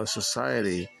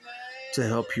society, to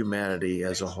help humanity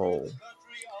as a whole.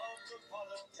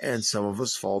 And some of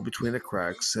us fall between the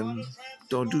cracks and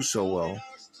don't do so well.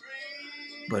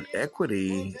 But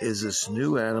equity is this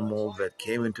new animal that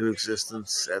came into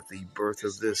existence at the birth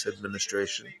of this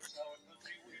administration.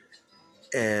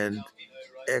 And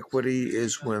equity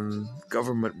is when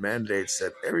government mandates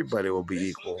that everybody will be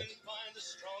equal.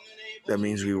 That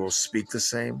means we will speak the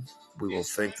same, we will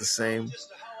think the same,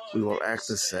 we will act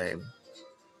the same.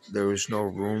 There is no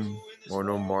room or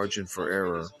no margin for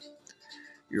error.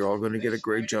 You're all going to get a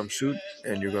great jumpsuit,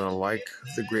 and you're going to like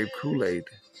the grape Kool-Aid,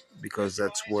 because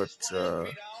that's what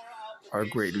our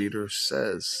great leader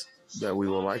says, that we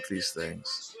will like these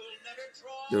things.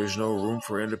 There's no room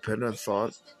for independent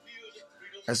thought.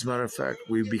 As a matter of fact,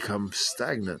 we become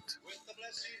stagnant.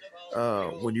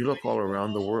 When you look all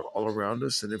around the world, all around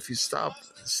us, and if you stop,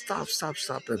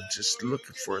 and just look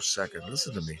for a second,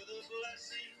 listen to me.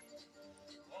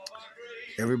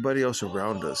 Everybody else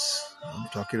around us, I'm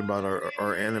talking about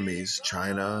our enemies,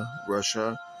 China,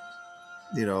 Russia,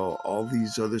 all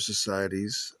these other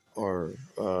societies are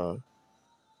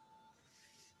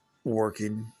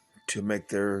working to make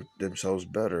themselves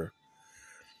better.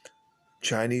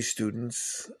 Chinese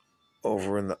students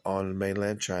over on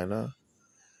mainland China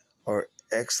are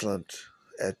excellent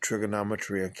at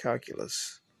trigonometry and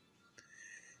calculus.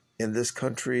 In this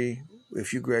country,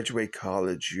 if you graduate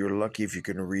college, you're lucky if you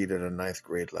can read at a 9th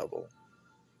grade level.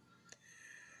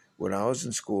 When I was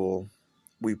in school,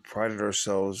 we prided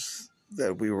ourselves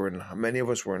that many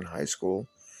of us were in high school,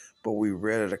 but we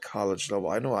read at a college level.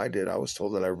 I know I did. I was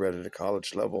told that I read at a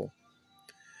college level.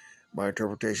 My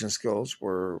interpretation skills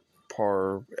were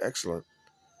par excellent.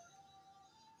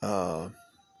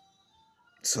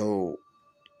 So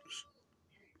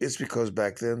it's because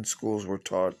back then schools were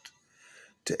taught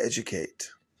to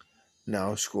educate.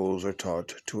 Now schools are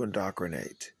taught to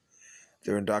indoctrinate.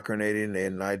 They're indoctrinating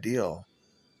an ideal,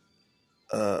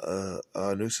 a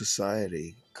new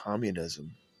society,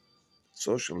 communism,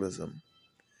 socialism.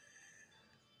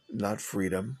 not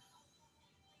freedom.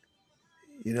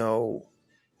 You know,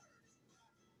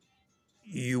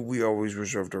 we always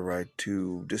reserve the right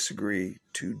to disagree,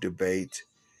 to debate,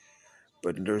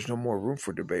 but there's no more room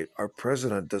for debate. Our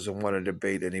president doesn't want to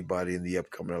debate anybody in the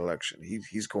upcoming election.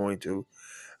 He's going to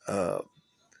uh,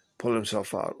 pull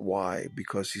himself out. Why?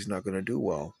 Because he's not going to do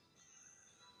well.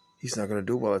 He's not going to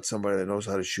do well at somebody that knows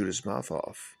how to shoot his mouth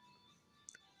off.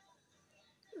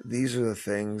 These are the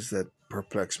things that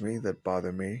perplex me, that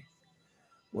bother me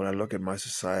when I look at my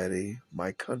society,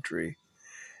 my country,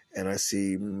 and I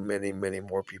see many, many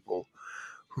more people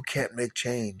who can't make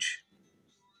change.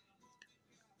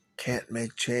 Can't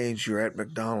make change. You're at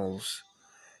McDonald's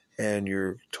and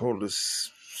your total is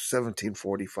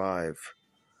 $17.45,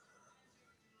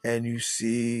 and you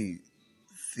see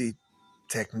the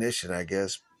technician, I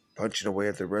guess, punching away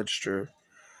at the register,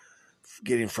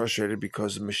 getting frustrated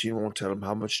because the machine won't tell him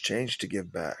how much change to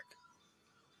give back.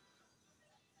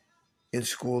 In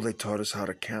school, they taught us how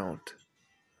to count.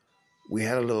 We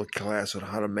had a little class on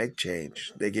how to make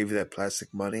change. They gave you that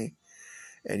plastic money,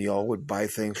 and you all would buy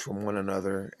things from one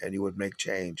another, and you would make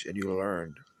change, and you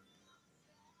learned.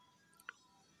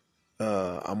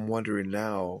 I'm wondering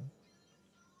now,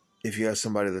 if you ask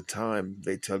somebody at the time,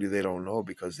 they tell you they don't know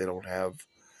because they don't have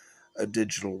a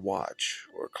digital watch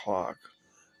or a clock.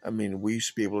 I mean, we used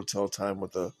to be able to tell time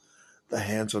with the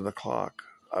hands on the clock.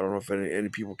 I don't know if any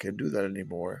people can do that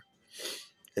anymore.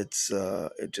 It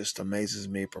just amazes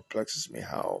me, perplexes me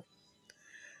how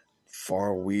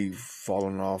far we've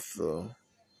fallen off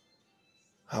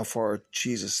how far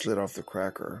cheese has slid off the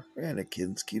cracker, and it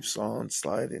keeps on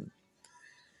sliding,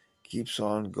 keeps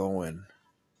on going.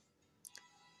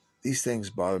 These things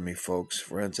bother me, folks,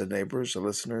 friends and neighbors, and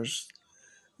listeners.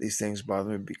 These things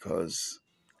bother me because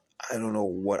I don't know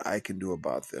what I can do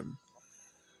about them.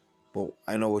 But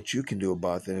I know what you can do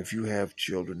about them. If you have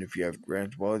children, if you have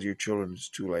well, your children, it's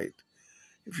too late.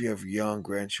 If you have young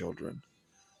grandchildren,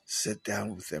 sit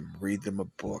down with them, read them a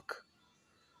book.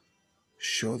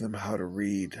 Show them how to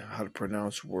read, how to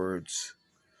pronounce words,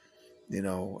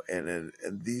 and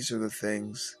these are the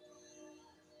things.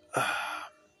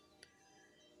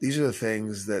 These are the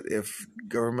things that if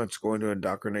government's going to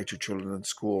indoctrinate your children in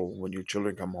school, when your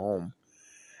children come home,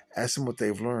 ask them what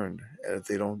they've learned. And if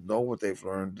they don't know what they've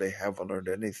learned, they haven't learned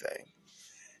anything.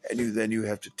 And then you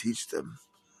have to teach them.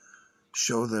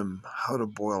 Show them how to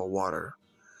boil water.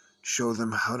 Show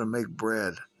them how to make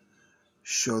bread.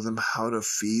 Show them how to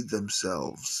feed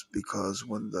themselves. Because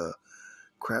when the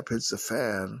crap hits the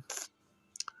fan,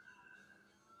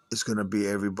 it's going to be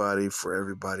everybody for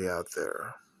everybody out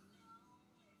there.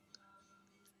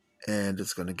 And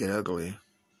it's going to get ugly.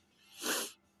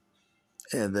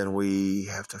 And then we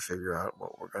have to figure out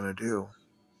what we're going to do,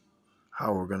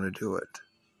 how we're going to do it,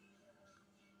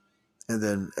 and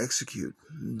then execute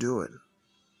and do it.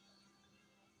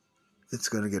 It's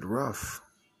going to get rough.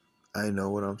 I know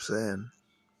what I'm saying.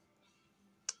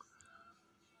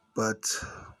 But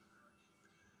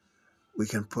we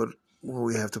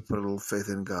have to put a little faith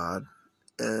in God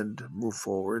and move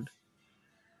forward.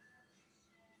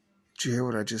 Did you hear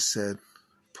what I just said?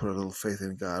 Put a little faith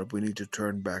in God. We need to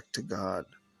turn back to God.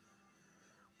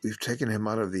 We've taken him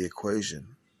out of the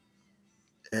equation,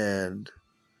 and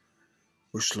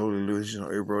we're slowly losing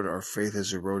our faith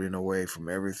is eroding away from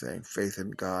everything. Faith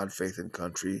in God, faith in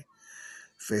country,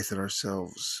 faith in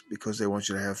ourselves, because they want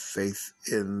you to have faith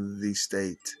in the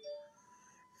state.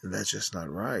 And that's just not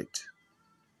right.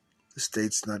 The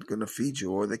state's not going to feed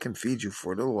you, or they can feed you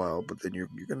for a little while, but then you're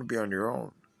going to be on your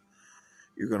own.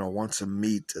 You're going to want some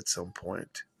meat at some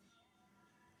point.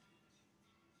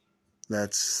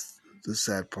 That's the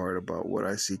sad part about what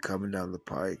I see coming down the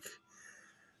pike.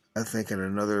 I think in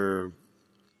another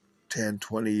 10,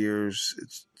 20 years,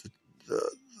 it's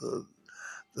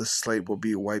the slate will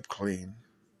be wiped clean,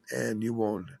 and you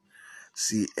won't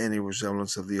see any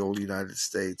resemblance of the old United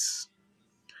States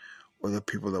or the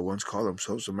people that once called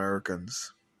themselves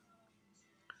Americans.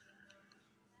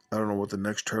 I don't know what the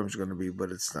next term is going to be,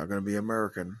 but it's not going to be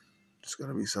American. It's going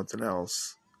to be something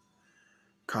else.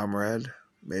 Comrade,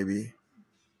 maybe.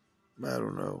 I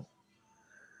don't know.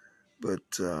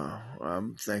 But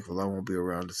I'm thankful I won't be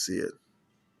around to see it.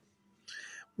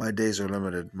 My days are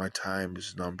limited. My time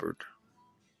is numbered.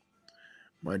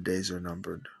 My days are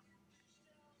numbered.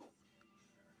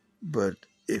 But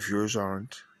if yours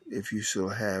aren't, if you still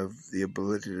have the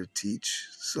ability to teach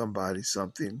somebody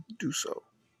something, do so.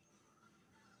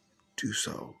 Do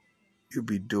so. You'll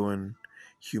be doing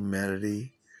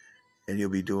humanity and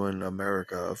you'll be doing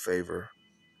America a favor.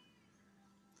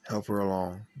 Help her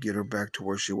along. Get her back to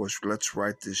where she was. Let's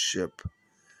right this ship.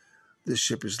 This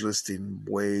ship is listing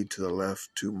way to the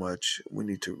left too much. We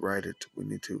need to right it. We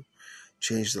need to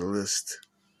change the list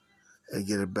and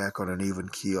get it back on an even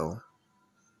keel,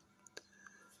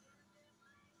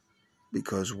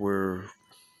 because we're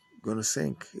going to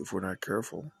sink if we're not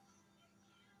careful.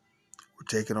 We're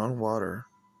taking on water,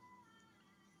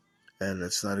 and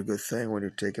that's not a good thing when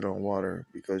you're taking on water,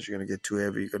 because you're going to get too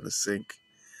heavy, you're going to sink,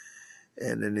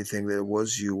 and anything that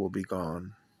was you will be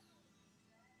gone.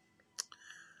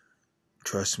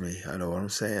 Trust me, I know what I'm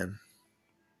saying.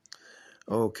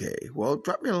 Okay, well,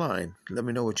 drop me a line. Let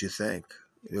me know what you think.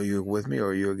 Are you with me or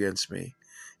are you against me?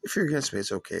 If you're against me,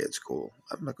 it's okay. It's cool.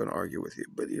 I'm not going to argue with you,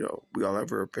 but, we all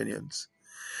have our opinions.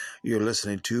 You're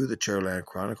listening to the Chairland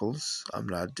Chronicles. I'm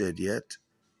not dead yet.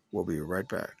 We'll be right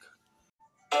back.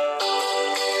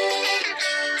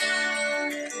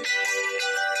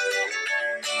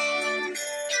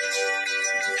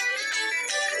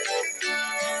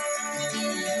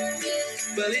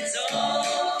 Well, it's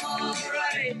all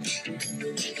right.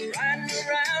 Riding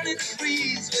around in the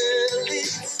breeze. Well,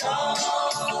 it's all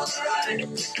right.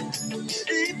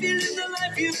 If you live the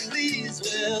life you please.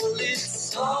 Well,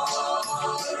 it's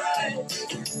all right.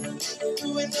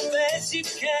 Doing the best you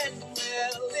can.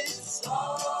 Well, it's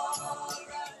all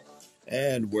right.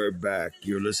 And we're back.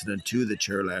 You're listening to the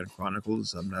Chairland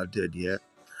Chronicles. I'm not dead yet.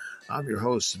 I'm your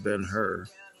host, Ben Hur.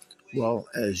 Well,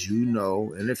 as you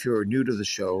know, and if you're new to the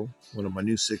show, one of my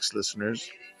new 6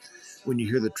 listeners, when you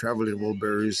hear the Traveling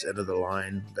Wilburys end of the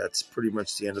line, that's pretty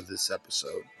much the end of this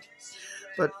episode.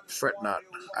 But fret not,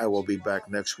 I will be back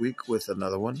next week with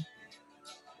another one.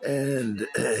 And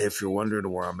if you're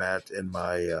wondering where I'm at in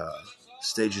my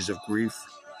stages of grief,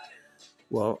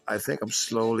 well, I think I'm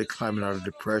slowly climbing out of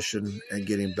depression and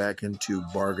getting back into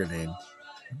bargaining.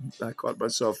 I caught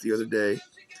myself the other day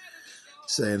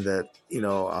saying that,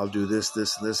 I'll do this,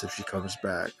 this, and this if she comes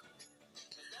back.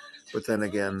 But then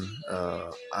again,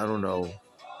 I don't know.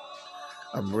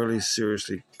 I'm really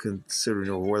seriously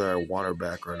considering whether I want her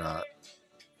back or not.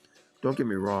 Don't get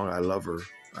me wrong, I love her.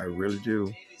 I really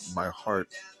do. My heart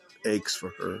aches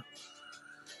for her.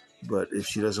 But if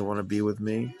she doesn't want to be with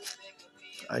me,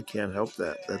 I can't help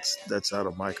that. That's out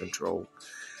of my control.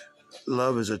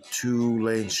 Love is a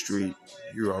 2-lane street.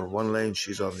 You're on one lane,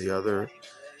 she's on the other.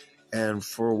 And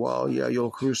for a while, yeah, you'll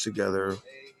cruise together,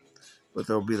 but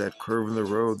there'll be that curve in the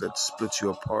road that splits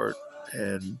you apart,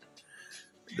 and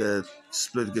that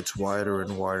split gets wider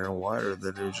and wider and wider.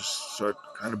 Then you just start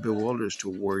kind of bewildered as to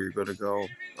where you're going to go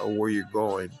or where you're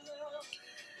going.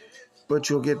 But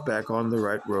you'll get back on the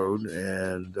right road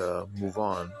and move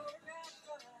on.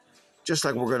 Just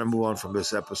like we're going to move on from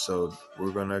this episode,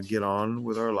 we're going to get on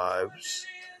with our lives.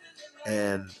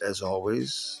 And as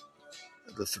always,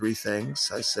 the 3 things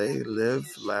I say: live,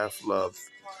 laugh, love.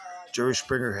 Jerry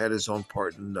Springer had his own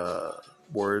part in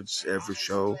words every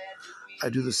show. I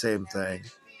do the same thing.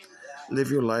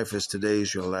 Live your life as today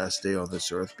is your last day on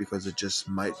this earth, because it just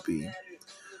might be.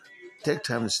 Take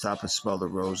time to stop and smell the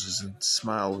roses and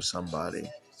smile with somebody.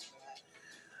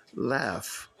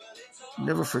 Laugh.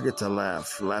 Never forget to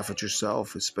laugh. Laugh at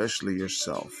yourself, especially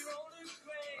yourself.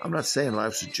 I'm not saying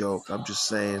life's a joke. I'm just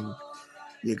saying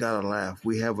you gotta laugh.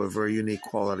 We have a very unique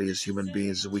quality as human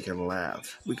beings. We can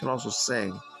laugh. We can also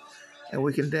sing. And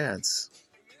we can dance.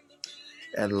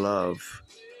 And love.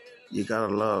 You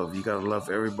gotta love. You gotta love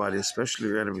everybody, especially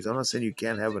your enemies. I'm not saying you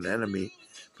can't have an enemy,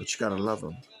 but you gotta love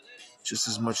them just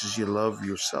as much as you love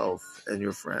yourself and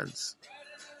your friends.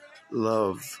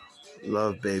 Love.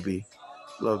 Love, baby.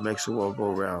 Love makes the world go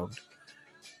round.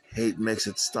 Hate makes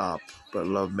it stop, but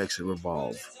love makes it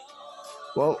revolve.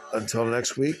 Well, until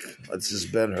next week, this is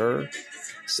Ben Hur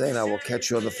saying I will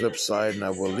catch you on the flip side, and I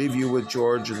will leave you with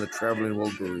George and the Traveling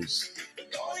Wilburys.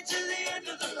 Going to the end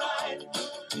of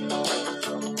the line.